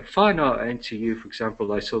 you know, fine art at NTU, for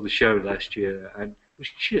example, I saw the show last year, and it was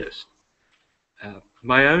just,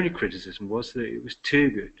 my only criticism was that it was too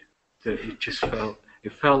good, that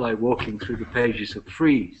it felt like walking through the pages of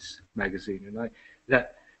Freeze magazine, and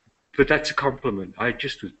but that's a compliment. I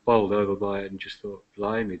just was bowled over by it and just thought,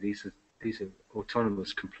 blimey, these are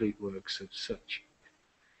autonomous, complete works of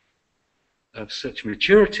such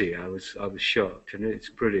maturity. I was shocked, and it's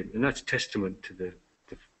brilliant, and that's testament to the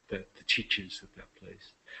teachers of that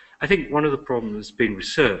place. I think one of the problems has been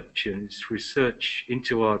research, and it's research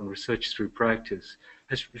into art and research through practice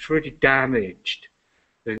has really damaged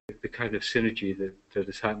the kind of synergy that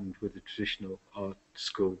has happened with the traditional art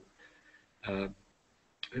school.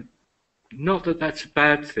 Not that that's a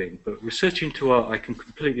bad thing, but research into art I can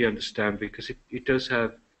completely understand, because it does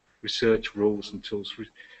have research rules and tools.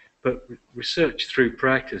 But research through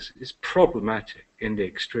practice is problematic in the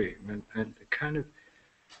extreme, and kind of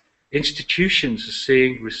institutions are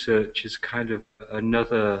seeing research as kind of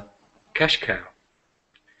another cash cow.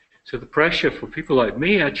 So the pressure for people like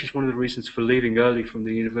me, actually one of the reasons for leaving early from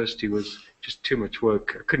the university was just too much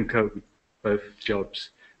work. I couldn't cope with both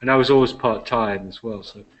jobs, and I was always part-time as well.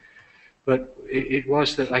 So, but it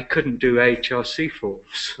was that I couldn't do HRC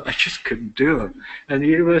forms. I just couldn't do them. And the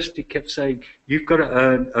university kept saying, you've got to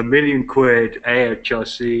earn £1 million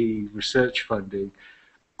HRC research funding,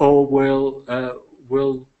 or we'll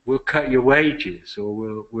cut your wages, or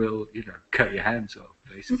we'll you know, cut your hands off,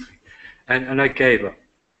 basically. And I gave up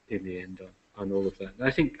in the end on all of that. And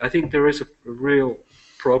I think there is a real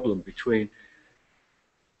problem between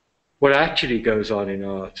what actually goes on in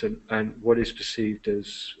art and what is perceived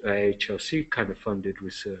as HRC kind of funded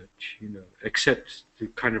research, you know, except the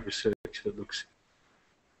kind of research that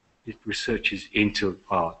researches into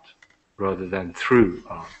art rather than through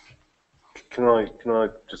art. Can I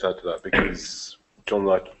just add to that, because John and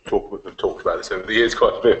I have talked about this over the years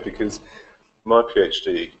quite a bit, because my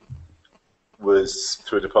PhD was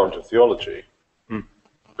through a department of theology,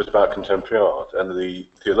 but about contemporary art, and the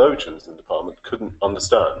theologians in the department couldn't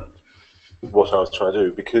understand what I was trying to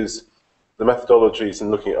do, because the methodologies in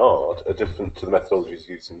looking at art are different to the methodologies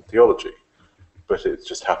used in theology. But it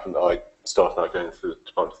just happened that I started out going through the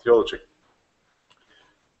Department of Theology.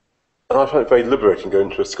 And I found it very liberating going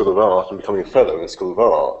to a School of Art and becoming a fellow in a School of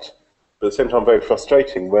Art, but at the same time very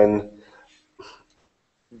frustrating when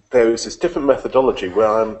there is this different methodology where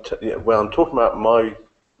I'm talking about my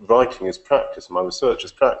writing as practice, my research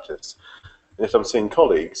as practice, and yet I'm seeing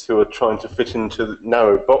colleagues who are trying to fit into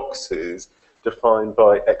narrow boxes defined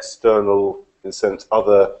by external, in a sense,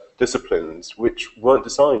 other disciplines which weren't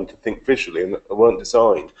designed to think visually and weren't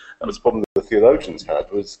designed. That was the problem that the theologians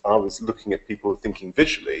had, was I was looking at people thinking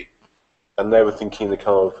visually and they were thinking in a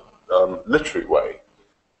kind of literary way,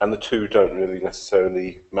 and the two don't really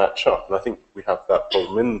necessarily match up. And I think we have that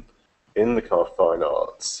problem in the kind of fine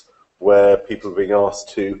arts, where people are being asked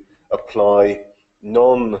to apply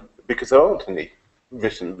because there aren't any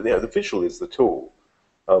written, the visual is the tool.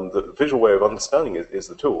 The visual way of understanding is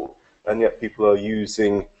the tool, and yet people are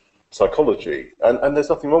using psychology, and there's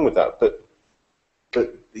nothing wrong with that. But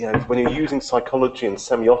when you're using psychology and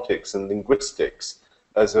semiotics and linguistics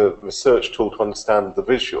as a research tool to understand the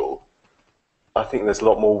visual, I think there's a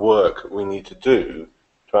lot more work we need to do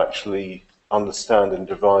to actually understand and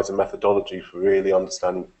devise a methodology for really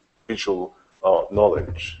understanding visual art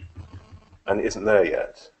knowledge, and it isn't there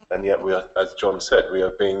yet. And yet we are, as John said, we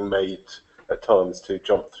are being made at times to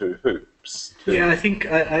jump through hoops. Yeah, I think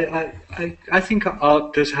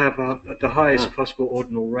art does have the highest possible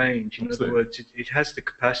ordinal range. In other words, it has the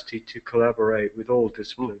capacity to collaborate with all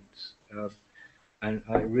disciplines, and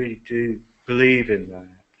I really do believe in that.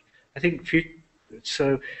 I think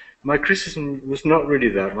so. My criticism was not really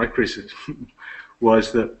that. My criticism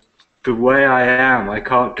was that the way I am, I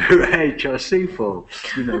can't do HRC for,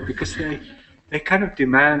 because they kind of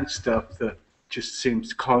demand stuff that just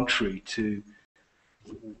seems contrary to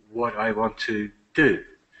what I want to do.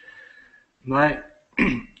 I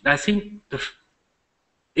think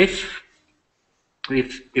if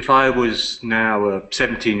I was now a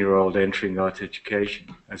 17-year-old entering art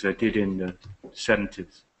education, as I did in the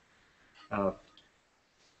 70s,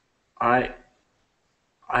 I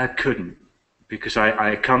couldn't, because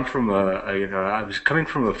I come from I was coming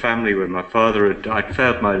from a family where my father I'd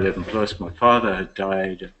failed my 11 plus. My father had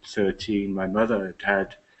died at 13. My mother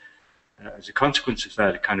had as a consequence of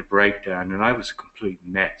that, a kind of breakdown, and I was a complete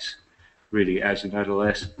mess, really, as an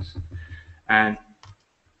adolescent. And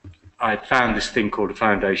I found this thing called a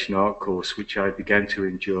foundation art course, which I began to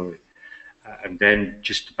enjoy, and then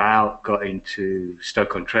just about got into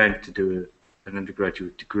Stoke-on-Trent to do an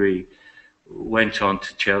undergraduate degree, went on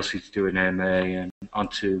to Chelsea to do an MA, and on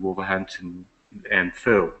to Wolverhampton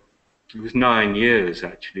MPhil. It was 9 years,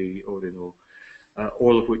 actually, all in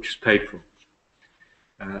all of which was paid for.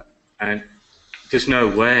 And there's no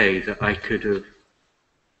way that I could have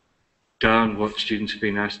done what students have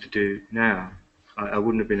been asked to do now. I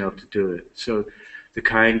wouldn't have been able to do it. So the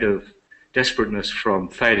kind of desperateness from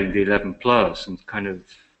failing the 11 plus and kind of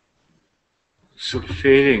sort of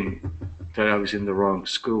feeling that I was in the wrong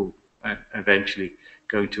school, and eventually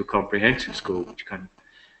going to a comprehensive school, which kind of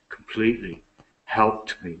completely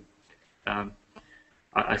helped me. I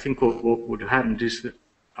think what would have happened is that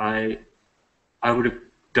I would have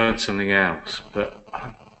done something else, but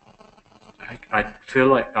I feel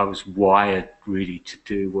like I was wired really to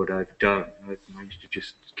do what I've done. I've managed to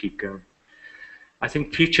just keep going. I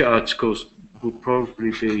think future art schools will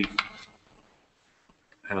probably be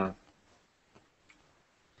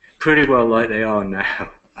pretty well like they are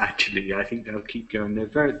now. Actually, I think they'll keep going.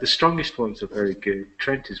 The strongest ones are very good.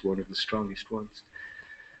 Trent is one of the strongest ones.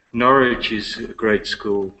 Norwich is a great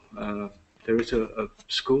school. There is a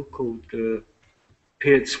school called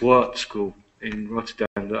Piet Zwart School in Rotterdam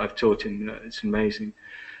that I've taught in. It's amazing.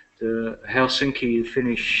 The Helsinki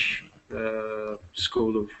Finnish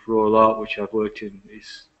School of Royal Art, which I've worked in,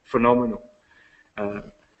 is phenomenal.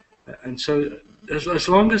 And so, as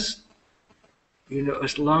long as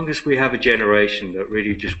we have a generation that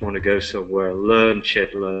really just want to go somewhere, learn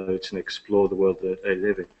shed loads, and explore the world that they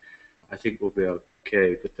live in, I think we'll be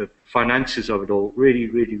okay. But the finances of it all really,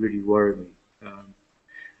 really, really worry me.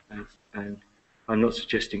 And I'm not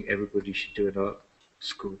suggesting everybody should do an art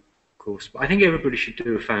school course, but I think everybody should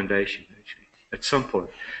do a foundation, actually, at some point.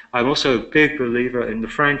 I'm also a big believer in the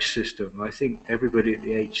French system. I think everybody at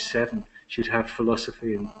the age 7 should have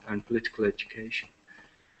philosophy and political education.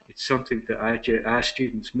 It's something that our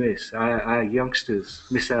students miss, our youngsters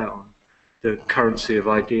miss out on, the currency of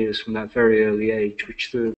ideas from that very early age,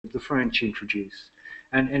 which the French introduced.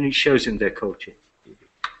 And it shows in their culture. It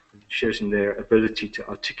shows in their ability to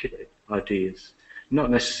articulate ideas, not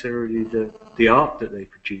necessarily the art that they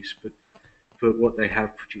produce, but what they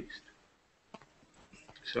have produced.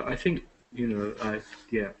 So I think,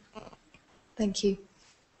 yeah. Thank you.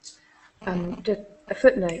 Just a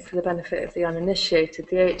footnote for the benefit of the uninitiated,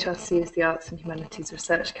 the AHRC is the Arts and Humanities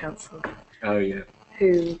Research Council. Oh, yeah.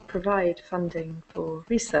 Who provide funding for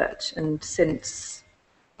research, and since,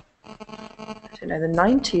 I don't know, the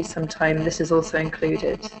 90s sometime, this is also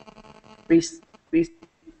included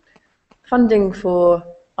funding for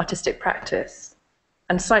artistic practice,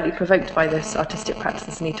 and slightly provoked by this, artistic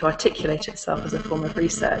practice's need to articulate itself as a form of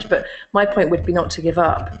research. But my point would be not to give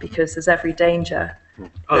up, because there's every danger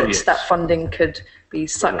that that funding could be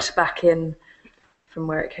sucked back in from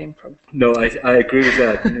where it came from. No, I agree with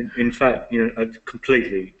that. In fact, I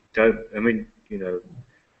completely don't. I mean,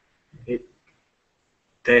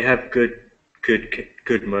 they have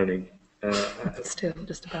good money. Still,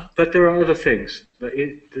 just about. But there are other things.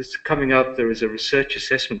 There's coming up. There is a research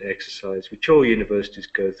assessment exercise which all universities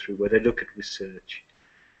go through, where they look at research.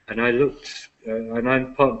 And I looked, and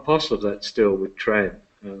I'm part and parcel of that still with Trent.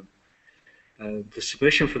 The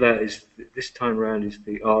submission for that is this time around is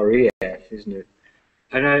the REF, isn't it?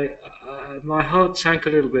 And my heart sank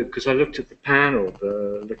a little bit, because I looked at the panel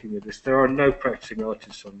looking at this. There are no practicing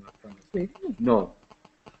artists on that panel. Really? None.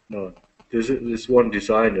 There's one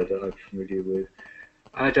designer that I'm familiar with.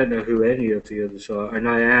 I don't know who any of the others are, and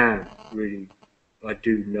I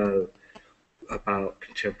do know about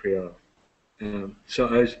contemporary art.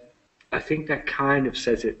 So I think that kind of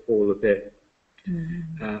says it all a bit.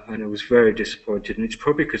 And I was very disappointed, and it's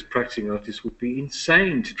probably because practicing artists would be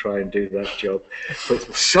insane to try and do that job.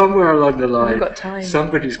 But somewhere along the line,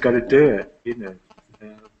 somebody's got to do it,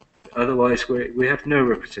 Otherwise, we have no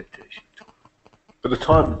representation. But the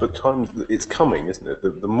time it's coming, isn't it?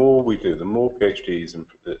 The more we do, the more PhDs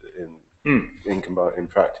in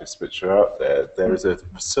practice which are out there. There is a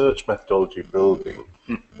research methodology building.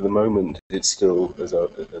 For the moment, it's still, as I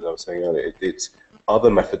was saying earlier, it's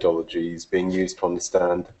other methodologies being used to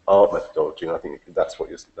understand art methodology, and I think that's what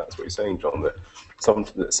you're saying, John. That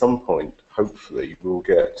at some point, hopefully, we'll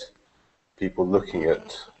get people looking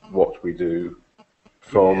at what we do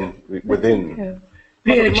from within. Yeah.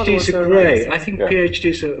 PhDs are great. I think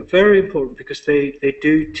PhDs are very important, because they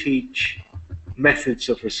do teach methods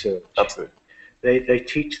of research. Absolutely. They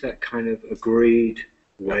teach that kind of agreed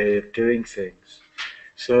way of doing things.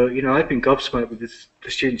 So, I've been gobsmacked with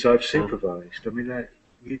the students I've supervised. I mean,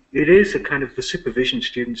 it is a kind of, the supervision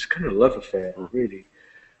students, kind of love affair, really.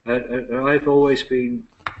 And I've always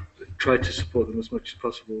tried to support them as much as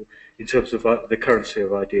possible in terms of the currency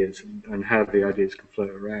of ideas and how the ideas can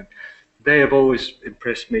float around. They have always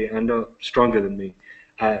impressed me, and are stronger than me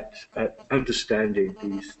at understanding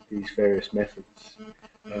these various methods.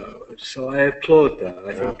 So I applaud that.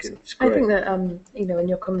 I think it's great. I think that in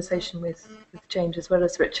your conversation with James as well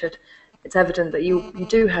as Richard, it's evident that you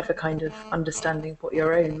do have a kind of understanding of what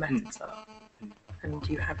your own methods are, and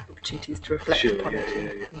you have opportunities to reflect upon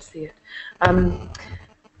it and see it.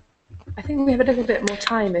 I think we have a little bit more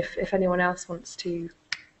time if anyone else wants to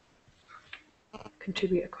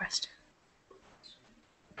contribute a question.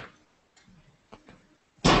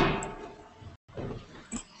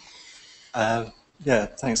 Yeah,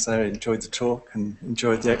 thanks. I enjoyed the talk and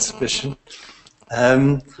enjoyed the exhibition.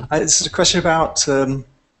 It's a question about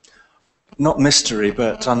not mystery,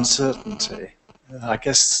 but uncertainty. I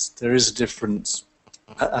guess there is a difference.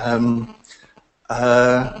 One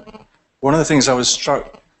of the things I was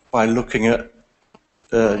struck by looking at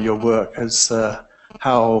your work is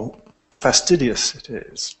how fastidious it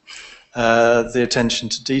is, the attention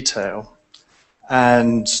to detail.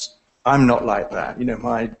 And I'm not like that.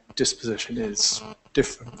 My disposition is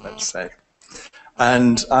different, let's say.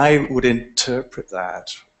 And I would interpret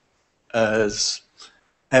that as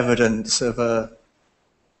evidence of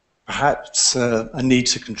perhaps a need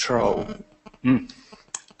to control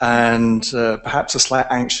and perhaps a slight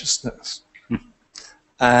anxiousness.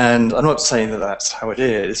 And I'm not saying that that's how it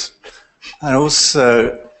is. And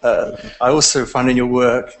also, I also find in your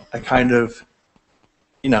work a kind of,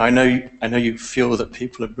 I know you feel that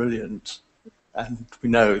people are brilliant, and we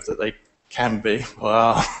know that they can be,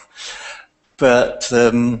 but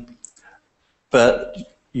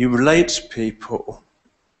you relate to people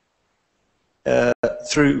in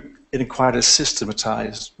quite a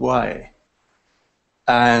systematized way,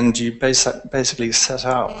 and you basically set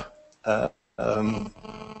up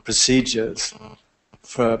procedures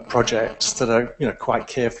for projects that are quite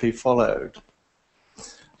carefully followed.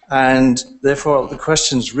 And therefore, the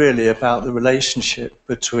question's really about the relationship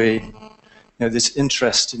between this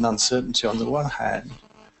interest in uncertainty on the one hand,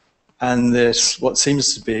 and this what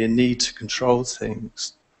seems to be a need to control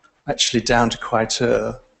things, actually down to quite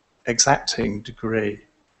a exacting degree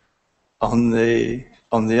on the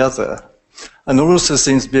other. And there also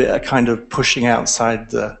seems to be a kind of pushing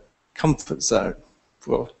outside the comfort zone.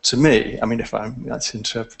 Well, to me, I mean, that's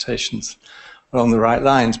interpretations along the right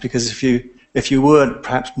lines, because if you weren't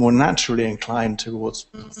perhaps more naturally inclined towards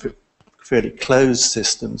fairly closed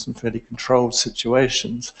systems and fairly controlled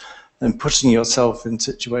situations, then putting yourself in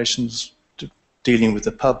situations dealing with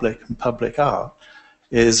the public and public art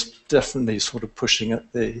is definitely sort of pushing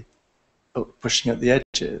at the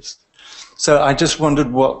edges. So I just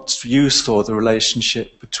wondered what you saw the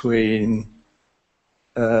relationship between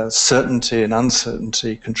certainty and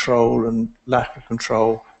uncertainty, control and lack of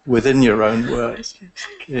control within your own work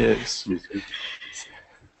is.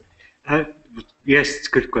 Yes, it's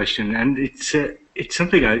a good question, and it's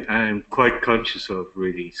something I'm quite conscious of,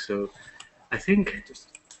 really. So I think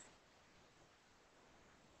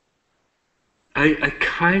I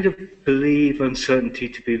kind of believe uncertainty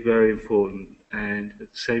to be very important, and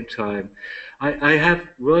at the same time, I have,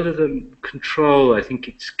 rather than control, I think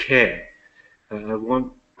it's care. I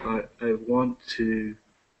want to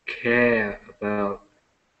care about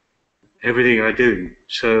everything I do,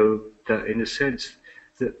 so that in a sense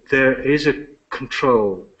that there is a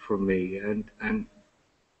control from me,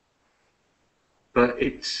 but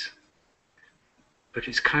it's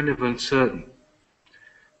kind of uncertain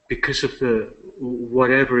because of the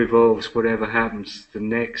whatever evolves, whatever happens, the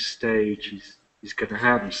next stage is going to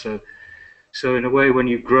happen. So in a way, when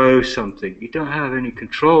you grow something, you don't have any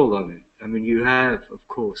control on it. I mean, you have, of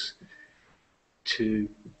course, to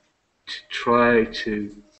try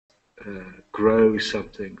to grow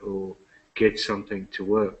something or get something to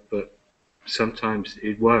work, but sometimes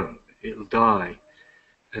it won't. It'll die,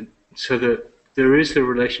 and so that there is a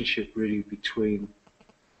relationship really between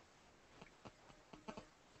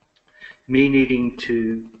me needing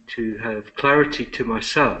to have clarity to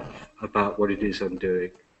myself about what it is I'm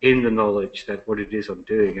doing, in the knowledge that what it is I'm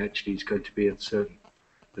doing actually is going to be uncertain.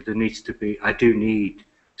 But there needs to be, I do need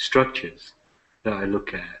structures that I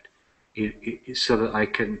look at so that I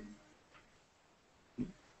can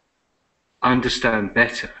understand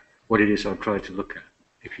better what it is I'm trying to look at,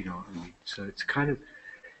 if you know what I mean. So it's kind of,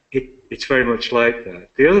 it's very much like that.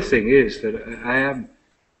 The other thing is that I am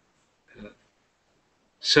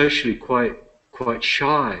socially quite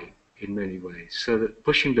shy in many ways, so that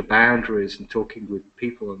pushing the boundaries and talking with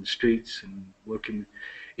people on the streets and working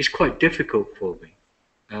is quite difficult for me.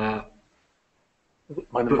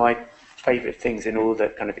 One of my favourite things in all the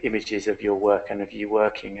kind of images of your work and of you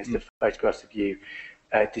working is the photographs of you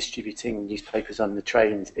distributing newspapers on the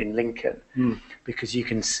trains in Lincoln, because you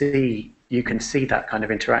can see that kind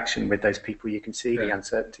of interaction with those people. You can see the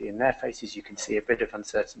uncertainty in their faces. You can see a bit of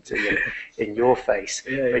uncertainty in your face,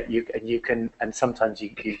 but you can, and sometimes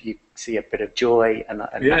you see a bit of joy and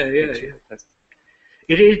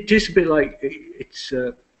It is a bit like it's.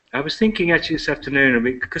 I was thinking actually this afternoon. I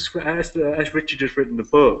mean, because as Richard has written the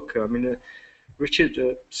book, I mean,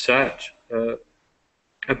 Richard sat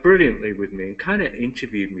brilliantly with me and kind of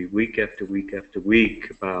interviewed me week after week after week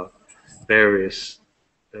about various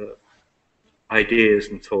ideas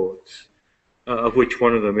and thoughts, of which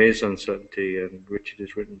one of them is uncertainty, and Richard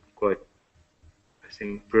has written quite, I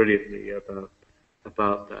think, brilliantly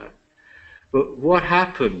about that. But what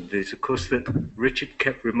happened is, of course, that Richard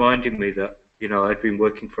kept reminding me that, you know, I'd been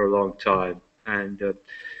working for a long time, and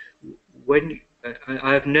when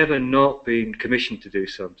I have never not been commissioned to do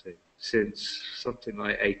something since something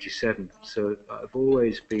like '87, so I've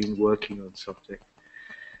always been working on something,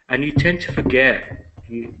 and you tend to forget.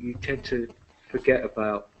 You tend to forget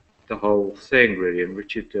about the whole thing, really, and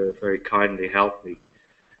Richard very kindly helped me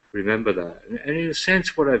remember that. And in a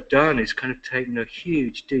sense, what I've done is kind of taken a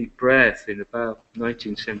huge deep breath in about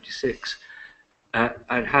 1976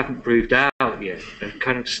 and haven't breathed out yet, and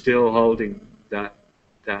kind of still holding that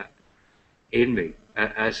in me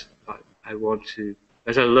as I want to,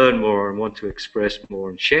 as I learn more and want to express more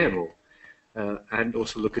and share more, and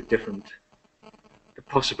also look at the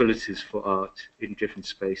possibilities for art in different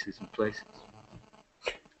spaces and places.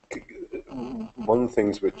 One of the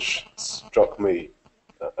things which struck me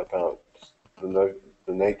about the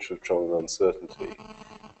nature of trouble and uncertainty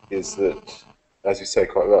is that, as you say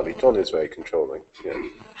quite rightly, John is very controlling. You know,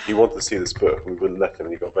 he wanted to see this book, and we wouldn't let him,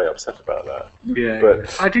 and he got very upset about that. Yeah,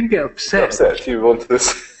 but I didn't get upset. You wanted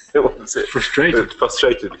this. Frustrated because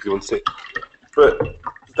you want to see it. But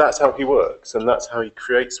that's how he works, and that's how he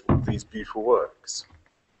creates these beautiful works.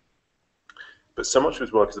 But so much of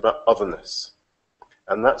his work is about otherness,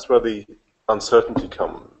 and that's where the uncertainty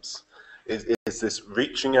comes. Is this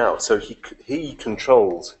reaching out? So he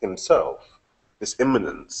controls himself, this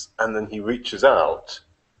immanence, and then he reaches out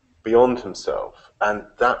beyond himself, and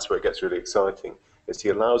that's where it gets really exciting. Is he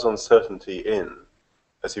allows uncertainty in,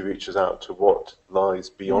 as he reaches out to what lies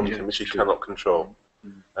beyond him, which he true. cannot control.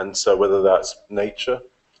 And so whether that's nature,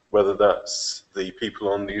 whether that's the people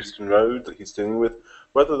on the Euston Road that he's dealing with,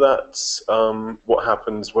 whether that's what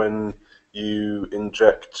happens when you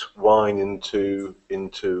inject wine into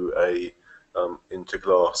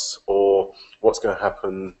glass, or what's going to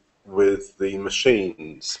happen with the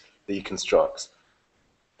machines that he constructs.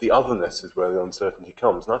 The otherness is where the uncertainty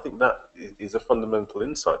comes, and I think that is a fundamental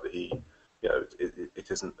insight that he, it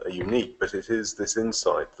isn't a unique, but it is this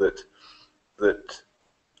insight that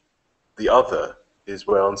the other is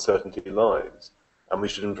where uncertainty lies, and we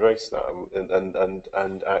should embrace that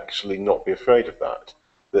and actually not be afraid of that.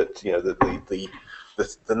 That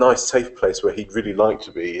the nice safe place where he'd really like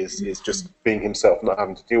to be is just being himself, not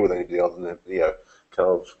having to deal with anybody other than kind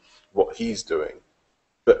of what he's doing.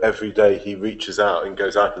 But every day he reaches out and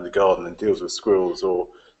goes out in the garden and deals with squirrels, or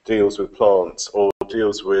deals with plants, or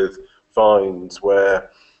deals with vines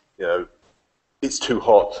where it's too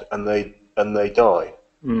hot and they die.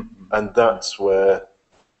 Mm-hmm. And that's where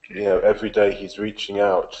every day he's reaching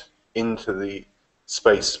out into the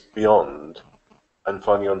space beyond and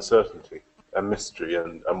finding uncertainty and mystery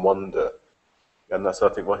and wonder. And that's, I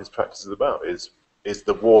think, what his practice is about, is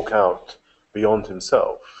the walk out beyond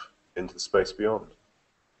himself into the space beyond.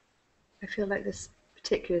 I feel like this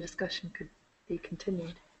particular discussion could be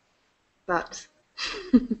continued, but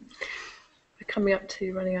we're coming up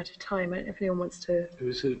to running out of time. I don't know if anyone wants to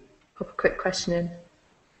pop a quick question in.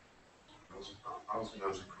 I was going to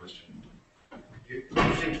ask a question. You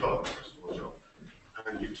seem to talk, first of all, John,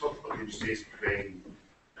 and you talked about the interface between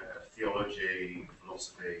theology,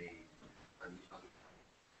 philosophy, and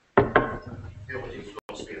the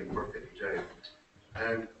work that you do.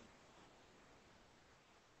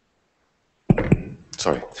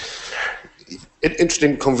 Sorry.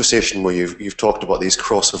 Interesting conversation where you've talked about these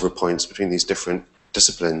crossover points between these different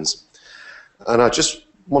disciplines, and I just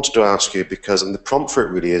wanted to ask you, because the prompt for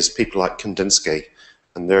it really is people like Kandinsky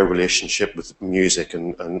and their relationship with music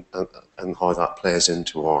and how that plays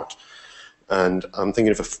into art. And I'm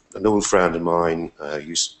thinking of an old friend of mine,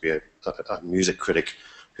 used to be a music critic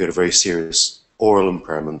who had a very serious oral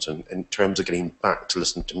impairment, and in terms of getting back to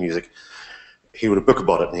listening to music, he wrote a book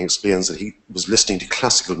about it, and he explains that he was listening to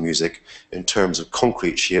classical music in terms of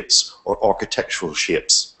concrete shapes or architectural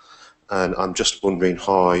shapes. And I'm just wondering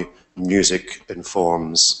how music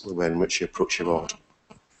informs the way in which you approach your art.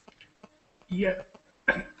 Yeah.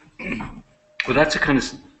 Well, that's a kind of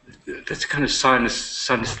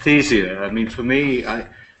synesthesia. I mean, for me,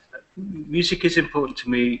 music is important to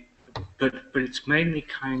me, but it's mainly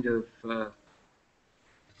kind of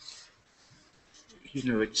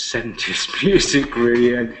it's 70s music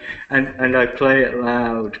really, and I play it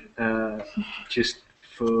loud just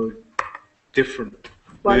for different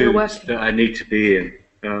moods that I need to be in.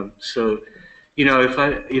 So,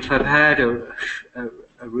 if I've had a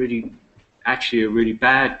really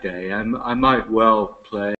bad day, I might well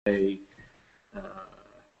play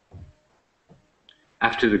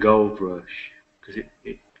After the Gold Rush, because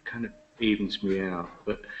it kind of evens me out.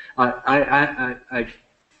 But I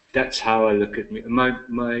that's how I look at me.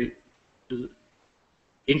 My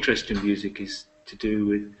interest in music is to do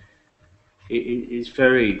with it's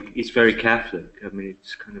very Catholic. I mean,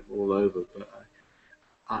 it's kind of all over. But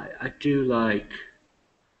I do like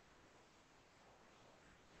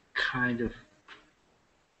kind of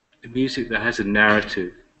the music that has a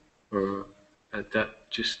narrative, or that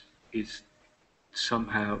just is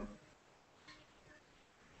somehow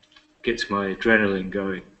gets my adrenaline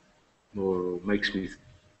going more, or makes me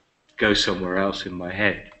go somewhere else in my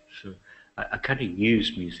head. So I kind of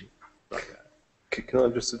use music like that. Can I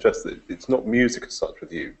just suggest that it's not music as such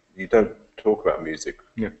with you? You don't talk about music.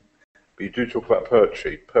 Yeah. But you do talk about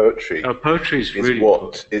poetry. Poetry is really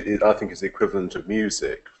what I think is the equivalent of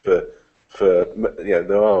music for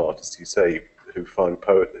there are artists who find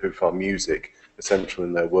music essential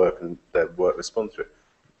in their work, and their work responds to it.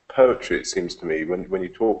 Poetry, it seems to me, when you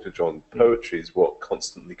talk to John, poetry is what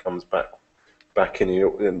constantly comes back in.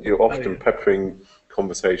 You're often peppering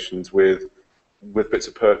conversations with bits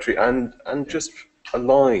of poetry and just a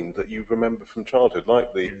line that you remember from childhood,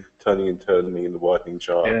 like the turning and turning in the widening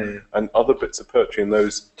jar, and other bits of poetry in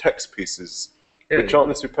those text pieces, which aren't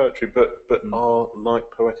necessarily poetry, but are like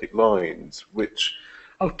poetic lines, which...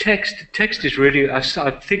 Oh, text is really... I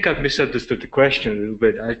think I've misunderstood the question a little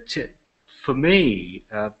bit. For me,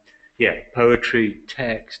 poetry,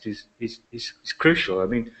 text is crucial. I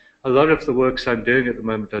mean, a lot of the works I'm doing at the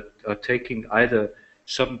moment are taking either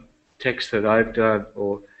some text that I've done,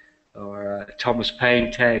 or Thomas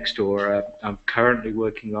Paine text, or I'm currently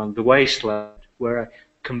working on The Wasteland, where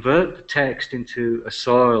convert the text into a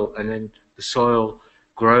soil, and then the soil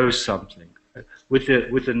grows something, with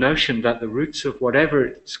the notion that the roots of whatever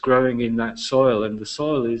it's growing in that soil, and the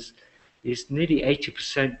soil is nearly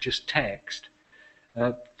 80% just text,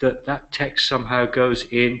 that text somehow goes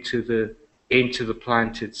into the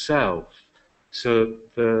plant itself. So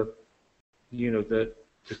the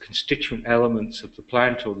constituent elements of the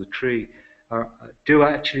plant or the tree do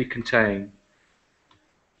actually contain,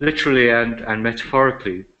 literally and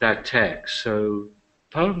metaphorically, that text. So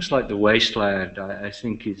poems like The Wasteland, I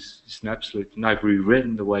think is an absolute, and I've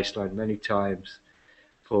rewritten The Wasteland many times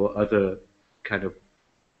for other kind of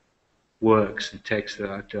works and texts that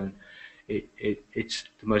I've done. It's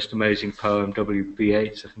the most amazing poem. W.B.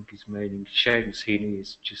 Yeats, I think, is amazing. Seamus Heaney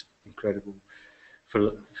is just incredible.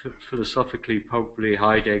 Philosophically, probably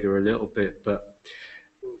Heidegger a little bit, but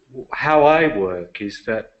how I work is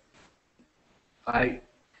that I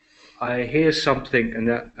hear something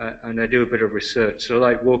and I do a bit of research. So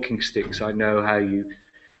like walking sticks, I know how you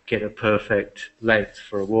get a perfect length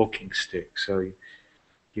for a walking stick. So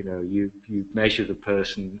you measure the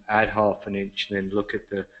person, add half an inch, and then look at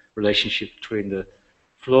the relationship between the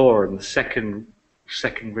floor and the second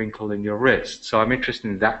wrinkle in your wrist. So I'm interested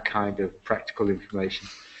in that kind of practical information.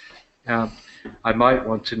 I might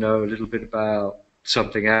want to know a little bit about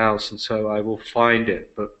something else, and so I will find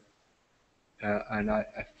it, but and I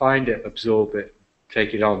find it, absorb it,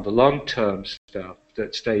 take it on. The long-term stuff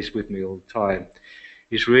that stays with me all the time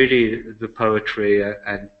is really the poetry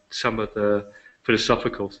and some of the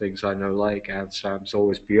philosophical things I know, like Anselm's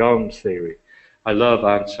Always Beyond theory. I love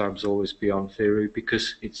Anselm's Always Beyond theory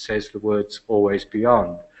because it says the words always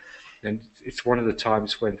beyond. And it's one of the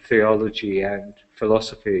times when theology and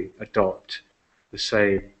philosophy adopt the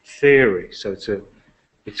same theory. So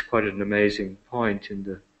it's quite an amazing point in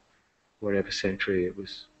the whatever century it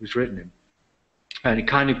was written in. And it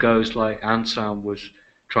kind of goes like Anselm was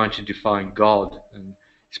trying to define God and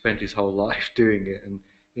spent his whole life doing it. And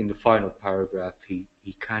in the final paragraph, he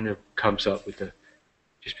kind of comes up with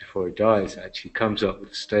just before he dies, actually comes up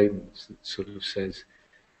with statements that sort of says,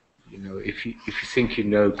 if you think you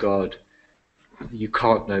know God, you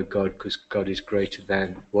can't know God because God is greater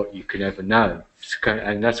than what you can ever know.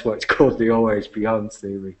 And that's why it's called the always beyond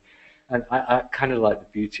theory. And I kind of like the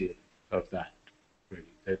beauty of that, really.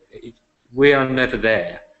 That we are never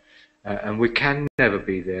there, and we can never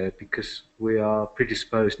be there because we are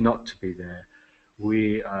predisposed not to be there.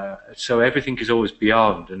 So everything is always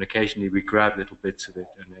beyond, and occasionally we grab little bits of it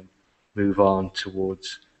and then move on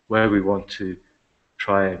towards where we want to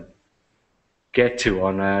try and get to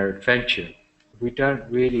on our adventure. We don't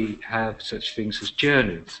really have such things as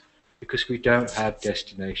journeys because we don't have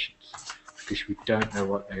destinations, because we don't know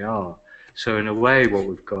what they are. So in a way what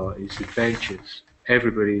we've got is adventures.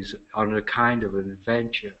 Everybody's on a kind of an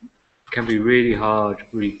adventure. It can be really hard,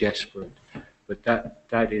 really desperate, but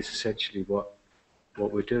that is essentially what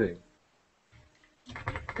we're doing.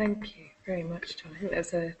 Thank you very much, John. I think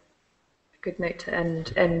that's a good note to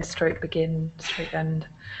end stroke begin, stroke end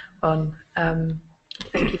on.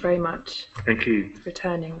 Thank you very much. Thank you. For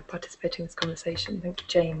returning, participating in this conversation. Thank you,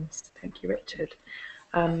 James. Thank you, Richard.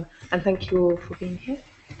 And thank you all for being here.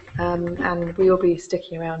 And we will be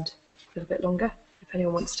sticking around a little bit longer if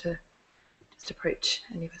anyone wants to just approach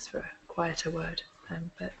any of us for a quieter word.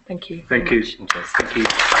 But thank you. Thank you. Thank you.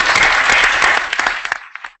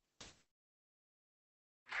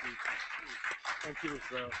 Thank you as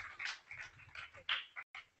well.